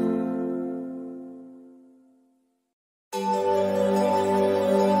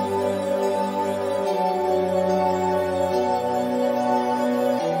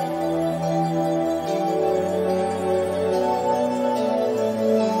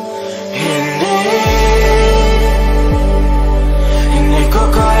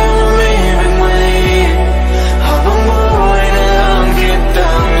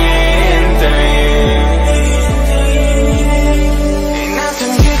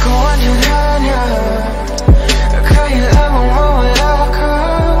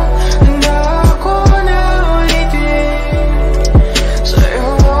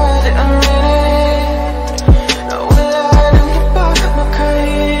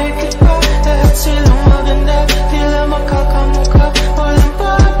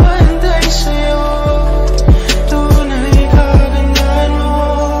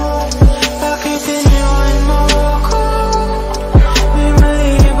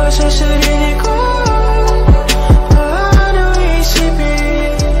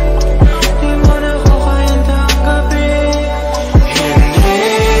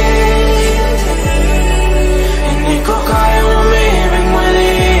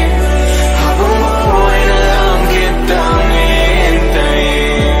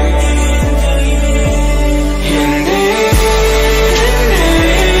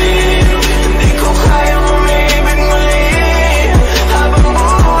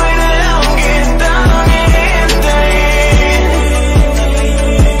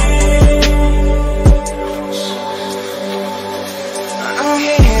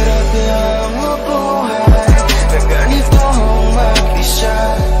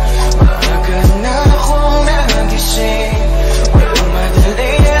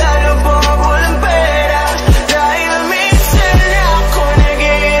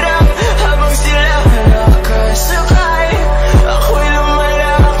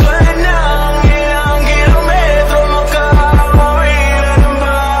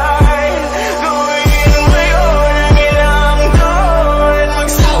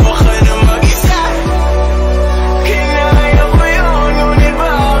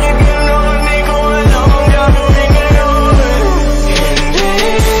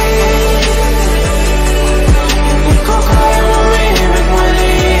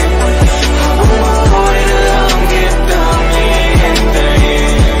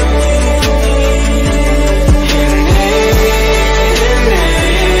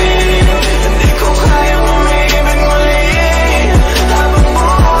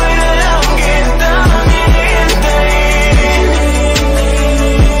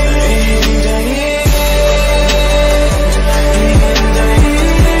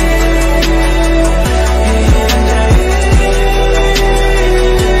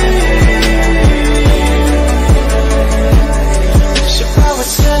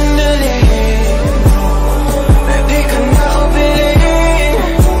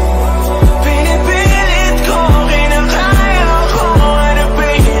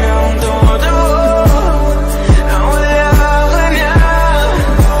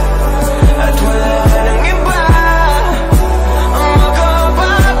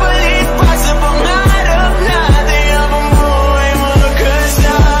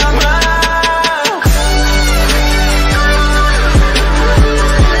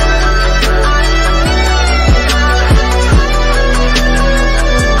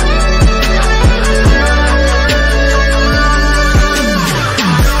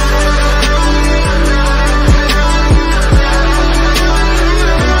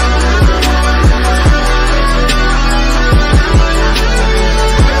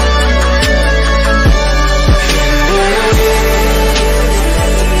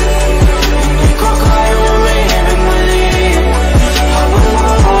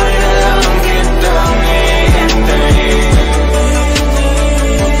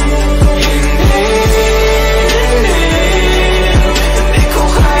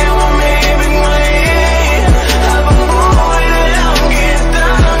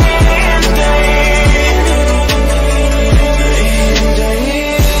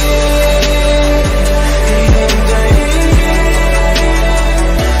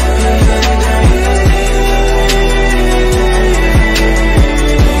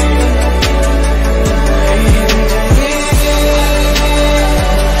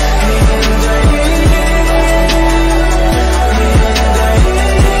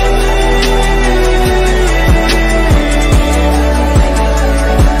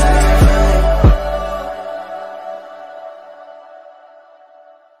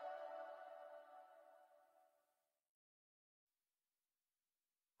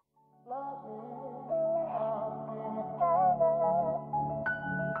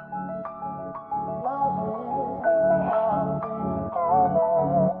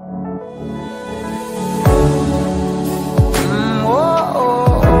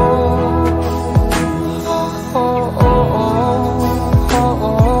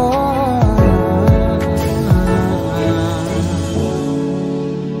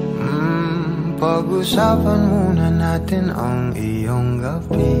 Pag-usapan muna natin ang iyong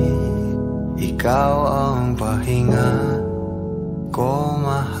gabi. Ikaw ang pahinga ko,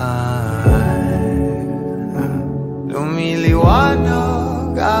 mahal.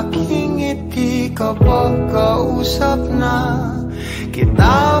 Lumiliwanag aking ngiti kapag kausap na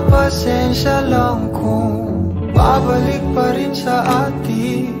kita. Pasensya lang kung babalik pa rin sa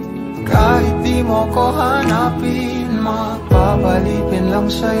atin. Kahit di mo ko hanapin, mapapalipin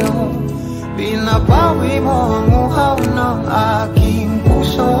lang sa'yo. Binabawi mo ang uhaw ng aking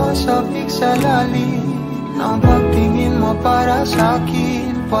puso. Sabik sa lalim ng pagtingin mo para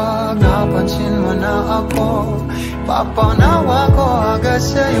sa'kin. Pag napansin mo na ako, papanawa ko agad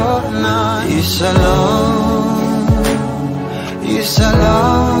sa'yo na isa lang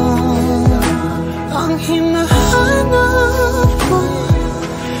ang hinahanap ko.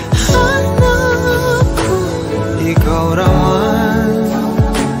 Ikaw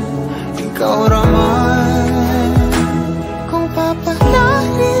raman, kung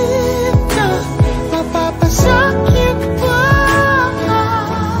papalalim na, mapapasakit pa.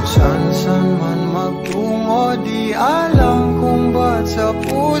 San man magtungo, di alam kung ba't sa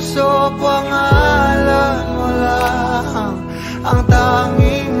puso pangalan mo lang ang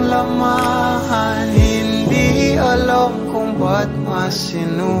tanging lamahan. Hindi alam kung ba't mas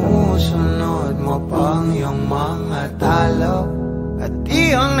sinusunod mo pang iyong mga talo. At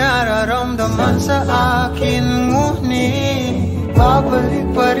iyong nararamdaman sa akin, ngunit babalik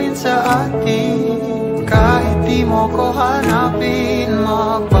pa rin sa atin. Kahit di mo ko hanapin,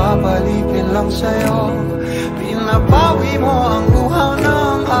 magpapalipin lang sa'yo. Pinabawi mo ang uhaw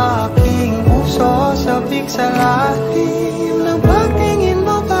ng aking puso. Sabik sa lalim ng pagtingin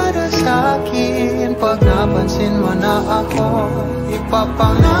mo para sa'kin. Pag napansin mo na ako,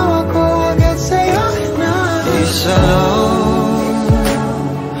 ipapanawa ko agad sa'yo na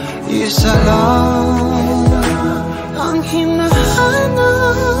isa lang ang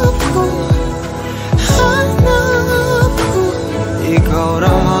hinahanap ko. Ikaw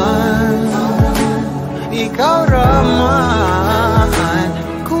raman,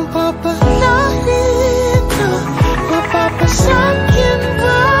 kung papalalim na, mapapasakit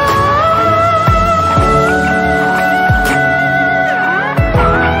ba?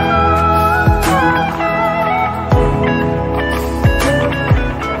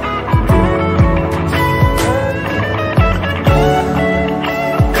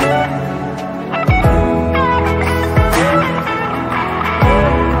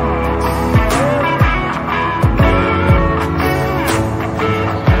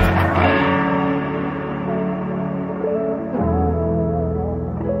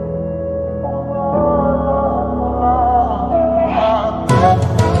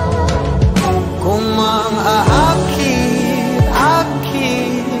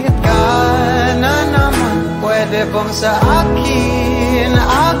 Bang sa akin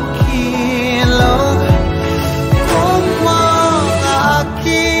lang, kung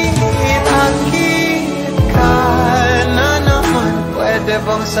makakit ka na naman. Pwede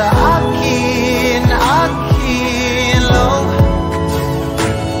bang sa akin lang,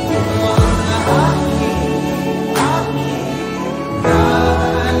 kung makakit ka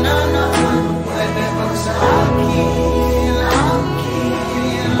na naman. Pwede bang sa akin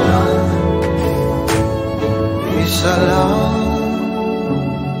lang.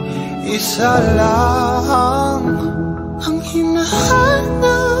 Isa lang ang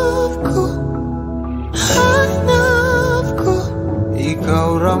hinahanap ko.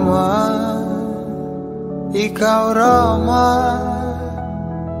 Ikaw raman,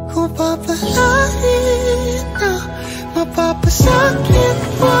 kung papalalim na, mapapasakit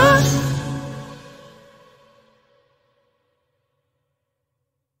pa.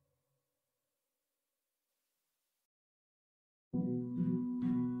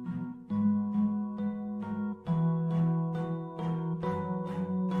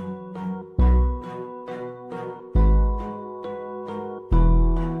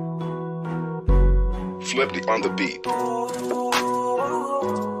 Flipped on the beat.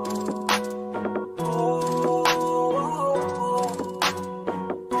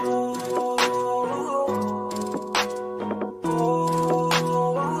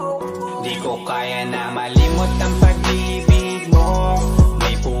 Di ko kaya na malimot ang pag-ibig mo.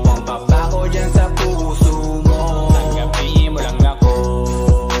 May puwang pa ba ko dyan sa puso mo? Tanggapin mo lang ako,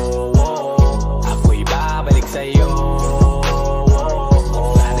 ako'y babalik sa'yo.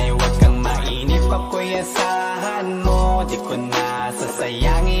 Sana'y huwag kang mainip, ako'y asahan mo. Di ko na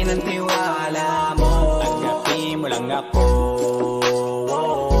sasayangin ang tiwala mo. Tanggapin mo lang ako,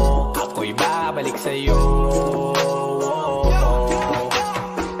 ako'y babalik sa'yo.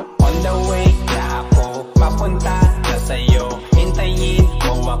 On the way na ako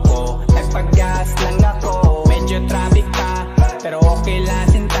ako. Nagpag-gas lang ako. Medyo traffic pa, pero okay lang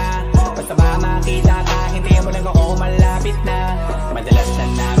sinta. Basta ba makita ka, hintayin mo lang ako, malapit na. Madalas na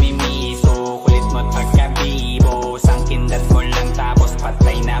namimiso, kulit mo't pagkabibo. Sangkindat mo lang tapos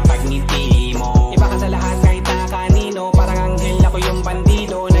patay na pagngiti mo. Iba ka sa lahat kahit na kanino, parang anghel ako yung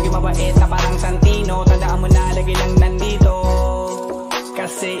bandido. Naging mabait na parang Santino, tandaan mo na lagi lang nandito.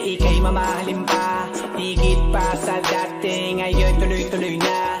 Kasi ika'y mamahalin pa, higit pa sa dati. Ngayon tuloy-tuloy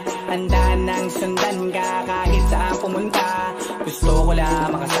na, handa nang sundan ka kahit saan pumunta. Gusto ko lang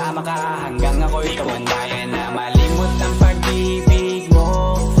makasama ka hanggang ako'y tumanda. Kaya na malimot ang pag-ibig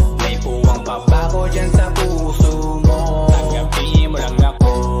mo, may puwang pa ba ko dyan sa puso mo? Tanggapin mo lang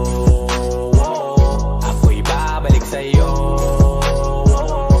ako, ako'y babalik sa'yo.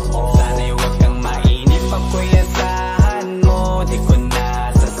 Sana'y huwag kang mainip ako'y asahan mo. Di ko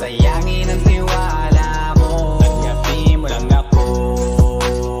na sasayangin ang tiwala mo. Tanggapin mo lang ako,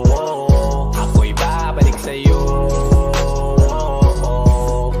 ako'y babalik sa'yo.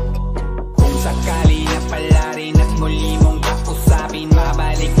 Kung sakali na pala rin at muli mong kausapin,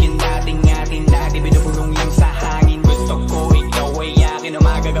 mabalik yung dating atin na di binubulong lang sa hangin. Gusto ko ikaw ay akin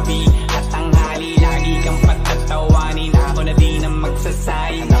umagabi at tanghali, lagi kang patatawanin. Ako na din ang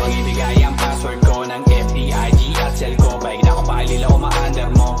magsasayin na mag-ibigay ang password ko ng FBIG at cell ko. Baig na akong pakalila o ma-under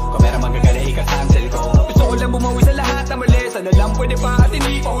mo, kung meron magagala ika-cancel ko. Gusto ko lang bumawi sa lahat na mali, sana lang pwede pa at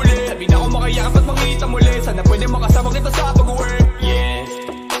hindi pa huli. Sabi na ako makayakap at makita muli, sana pwede makasama kita sa pag-work. Yeah,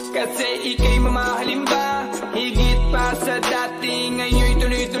 kasi ika'y mamahalin ba, higit pa sa dati. Ngayon'y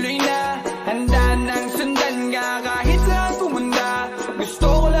tuloy-tuloy na, handa nang sundan ka kahit saan pumunta. Gusto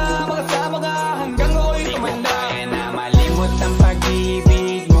ko lang makasama ka hanggang ako'y tumanda. Kaya na malimot ang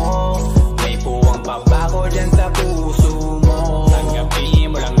pag-ibig mo, may puwang pa ba ko dyan sa puso mo?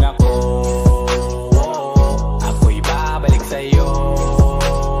 Tanggapin mo lang ako, ako'y babalik sa'yo.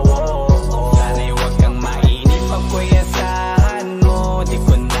 Sana'y huwag kang mainip ako'y asahan mo. Di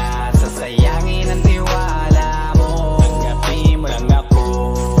ko na sasayangin ang tiwala mo. Tanggapin mo lang ako,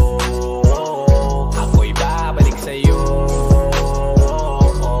 ako'y babalik sa'yo.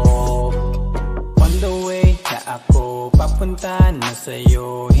 On the way na ako, papunta na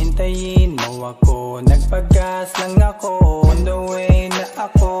sa'yo. Hintayin mo ako, nagpag-gas lang ako. On the way na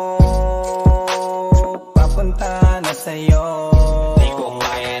ako, papunta na sa'yo. Di ko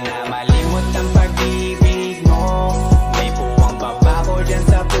kaya na malimot ang pag-ibig mo, may puwang pa ba ko dyan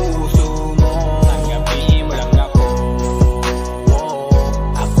sa puso mo? Tanggapin mo lang ako,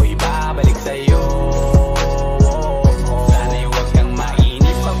 ako'y babalik sa'yo. Sana'y huwag kang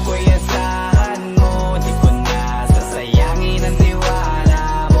mainip ako'y asahan mo. Di ko na sasayangin ang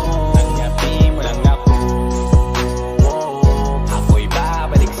tiwala mo. Tanggapin mo lang ako, ako'y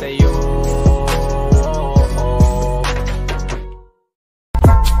babalik sa'yo.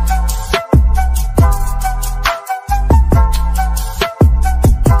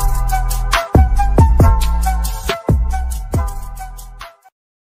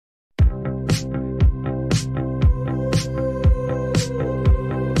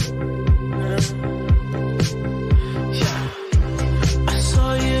 I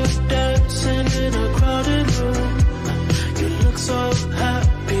saw you dancing in a crowded room. You look so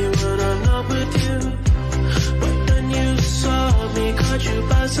happy when I'm not with you. But then you saw me, caught you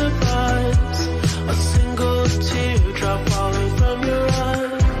by surprise. A single teardrop falling from your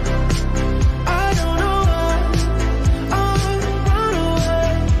eye. I don't know why I run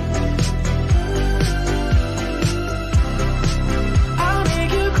away. I'll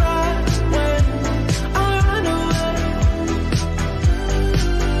make you cry when I run away.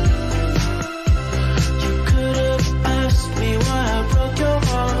 You could have asked me why I broke your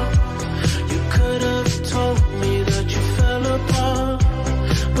heart. You could have told me that you fell apart.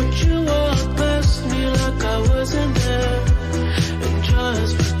 But you walked past me like I wasn't there.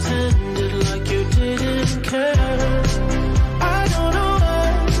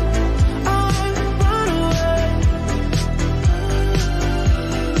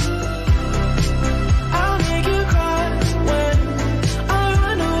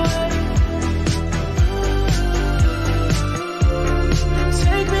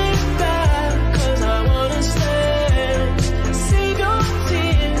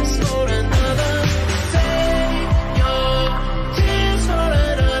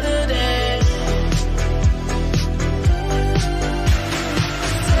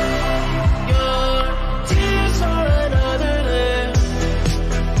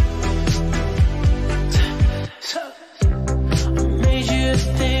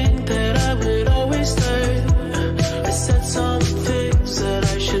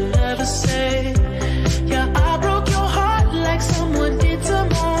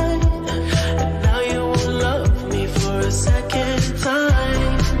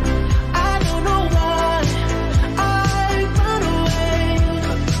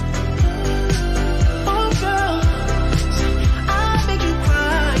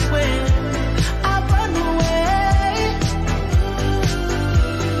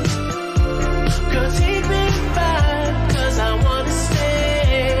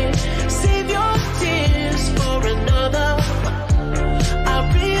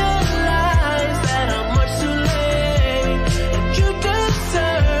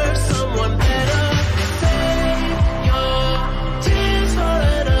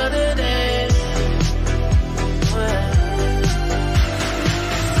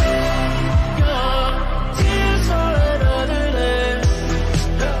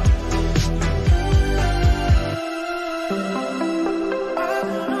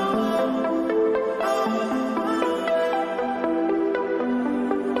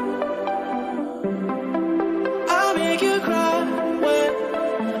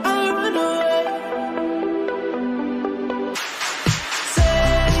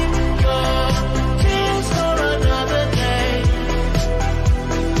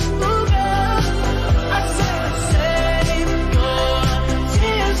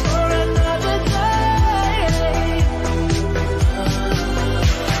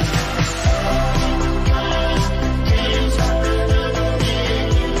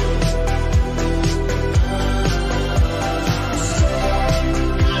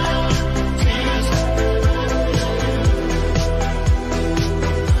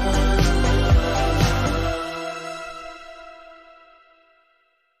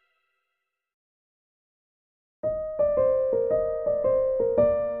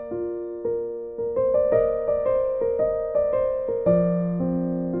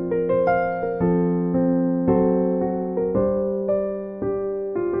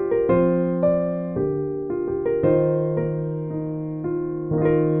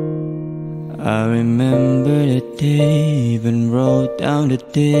 I remember the day, even wrote down the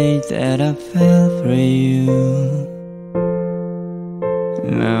day that I fell for you.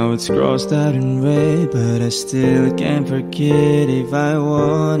 Now it's crossed out in red, but I still can't forget if I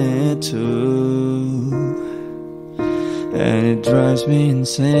wanted to. And it drives me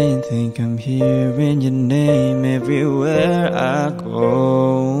insane, think I'm hearing your name everywhere I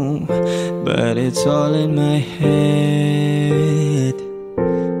go. But it's all in my head,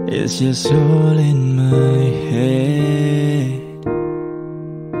 it's just all in my head.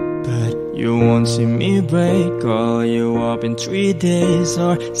 But you won't see me break, call you up in 3 days,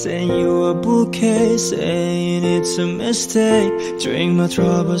 or send you a bouquet saying it's a mistake. Drink my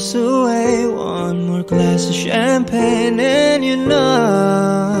troubles away, one more glass of champagne. And you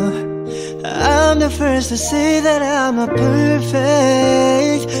know I'm the first to say that I'm not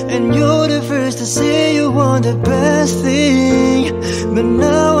perfect, and you're the first to say you want the best thing. But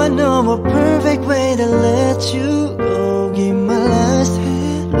now I know a perfect way to let you go. Give my last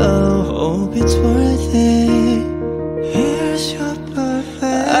hello, hope it's worth it. Here's your perfect.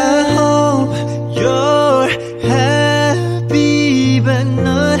 I hope you're happy, but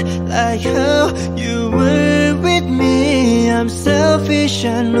not like how you were with me. I'm selfish,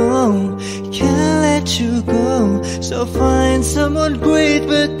 I know, can't let you go. So find someone great,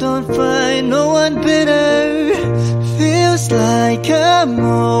 but don't find no one better. Feels like I'm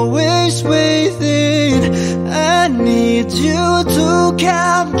always waiting. I need you to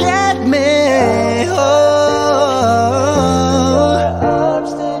come get me.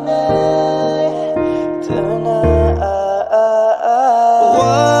 Arms tonight,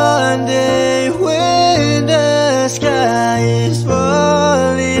 One day when the sky is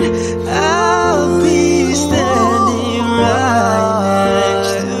falling, I'll be standing right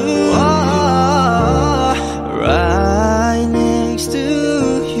next to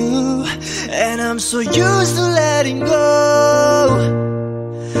you. And I'm so used to letting go,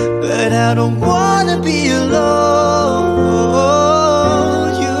 but I don't wanna be alone.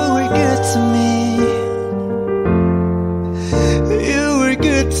 You were good to me, you were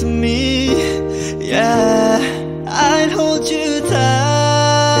good to me, yeah. I'd hold you tight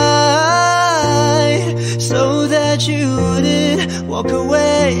so that you wouldn't walk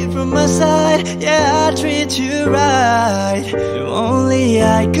away from my side. Yeah, I'd treat you right. If only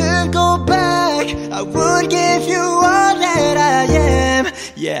I could go back, I would give you all that I am.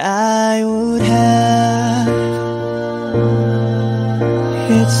 Yeah, I would have.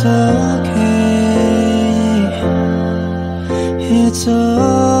 It's okay, it's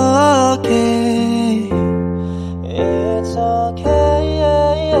okay, it's okay.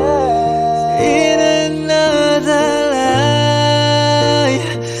 In another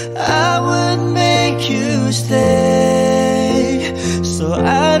life, I would make you stay, so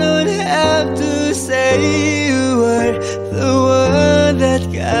I don't have to say you were the one that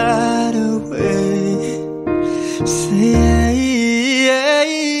got away. Say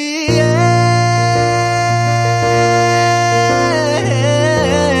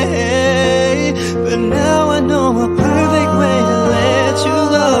but now I know a perfect way to let you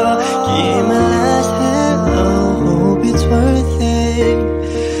go. Give my last hello, hope it's worth it.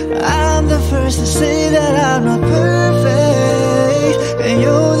 I'm the first to say that I'm not perfect, and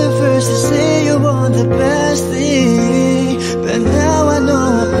you're the first to say you want the best thing. But now I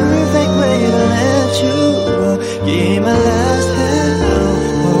know a perfect way to let you go. Give my last hello,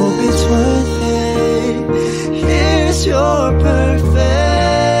 hope it's worth it. Here's your perfect.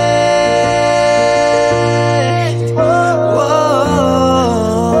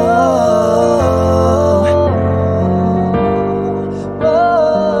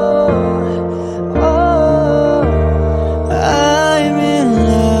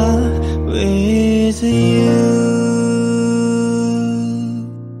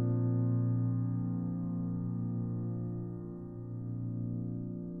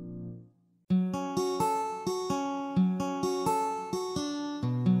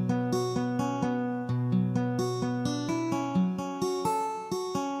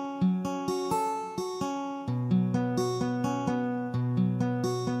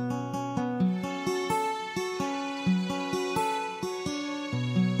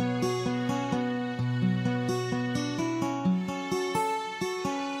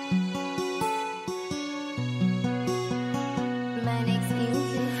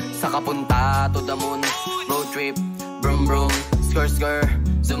 Saka punta to the moon, road trip, brum brum, skr skr,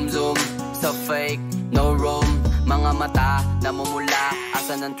 zoom zoom, sa fake, no room. Mga mata, namumula,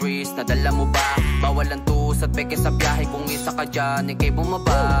 asan ang trees, nadala mo ba? Bawal ang tus at peke sa biyahe, kung isa ka dyan, ikay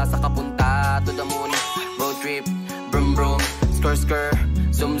bumaba. Saka punta to the moon, road trip, brum brum, skr skr,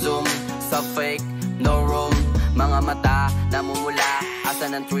 zoom zoom, sa fake, no room. Mga mata namumula,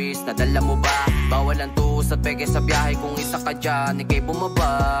 asan ang twist, nadala mo ba? Bawal ang tuos at peke sa biyahe, kung isa ka dyan, ikay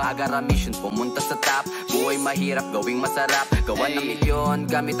bumaba. Agara mission, pumunta sa top. Buhay mahirap, gawing masarap. Gawa ng milyon,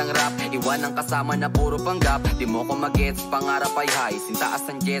 gamit ang rap. Iwan ang kasama na puro panggap. Di mo ko magets, pangarap ay high. Sintaas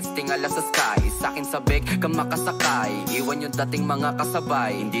ang jets, tingala sa sky. Sa'kin sabik, ka makasakay. Iwan yung dating mga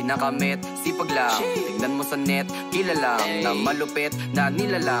kasabay. Hindi nakamit, sipag lang. Tingnan mo sa net, kilalang na malupit na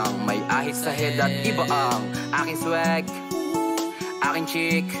nilalang. May ahit sa head at iba ang aking swag, aking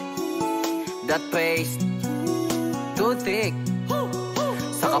chick, that paste, too thick.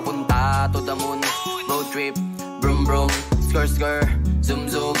 Sa kapunta to the moon, road trip, brum brum, skr skr, zoom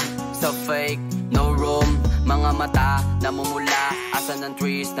zoom. Sa fake, no room. Mga mata namumula, asan ang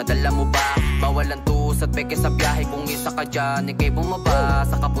trees, nadala mo ba? Bawal ang tuos at peke sa biyahe, kung isa ka dyan, ikay bumaba.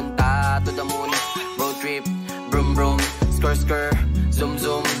 Sa kapunta to the moon, road trip, brum brum, skr skr, zoom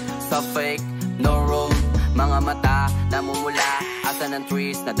zoom. Sa fake, no room. Mga mata namumula, asan ang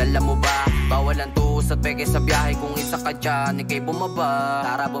trees, nadala mo ba? Bawal ang tuos at peke sa biyahe, kung isa ka dyan, ikay bumaba.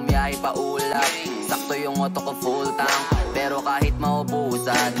 Tara bumiyahe pa ulap, sakto yung auto ko full tank. Pero kahit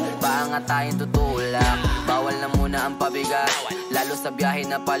maubusan, paangat tayong tutulak. Bawal na muna ang pabigat, lalo sa biyahe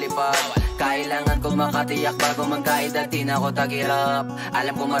na palipad. Kailangan ko makatiyak bago magkaid at di na ako tagirap.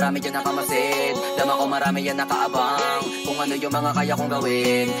 Alam ko marami dyan nakamasid, dama ko marami yan nakaabang. Kung ano yung mga kaya kong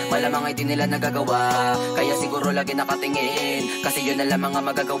gawin, malamang ay di nila nagagawa. Kaya siguro lagi nakatingin, kasi yun na lang mga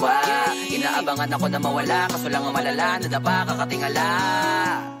magagawa. Inaabangan ako na mawala, kaso lang ang malala, nadapa kakatingala.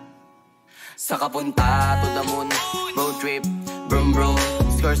 Sa kapunta to the moon, road trip, brum brum,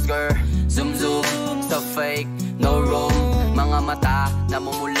 skr skr, zoom zoom. Sa fake, no room. Mga mata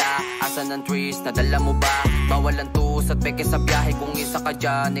namumula, asan ang trees, nadala mo ba? Bawal ang tuos at peke sa biyahe, kung isa ka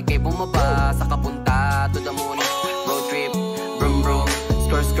dyan, ikay bumaba. Sa kapunta to the moon, road trip, brum brum,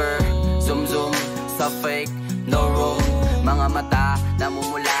 skr skr, zoom zoom. Sa fake, no room. Mga mata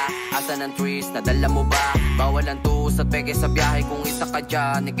namumula, asan ang trees, nadala mo ba? Bawal ang tuos at peke sa biyahe, kung isa ka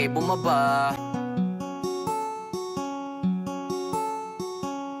dyan, ikay bumaba.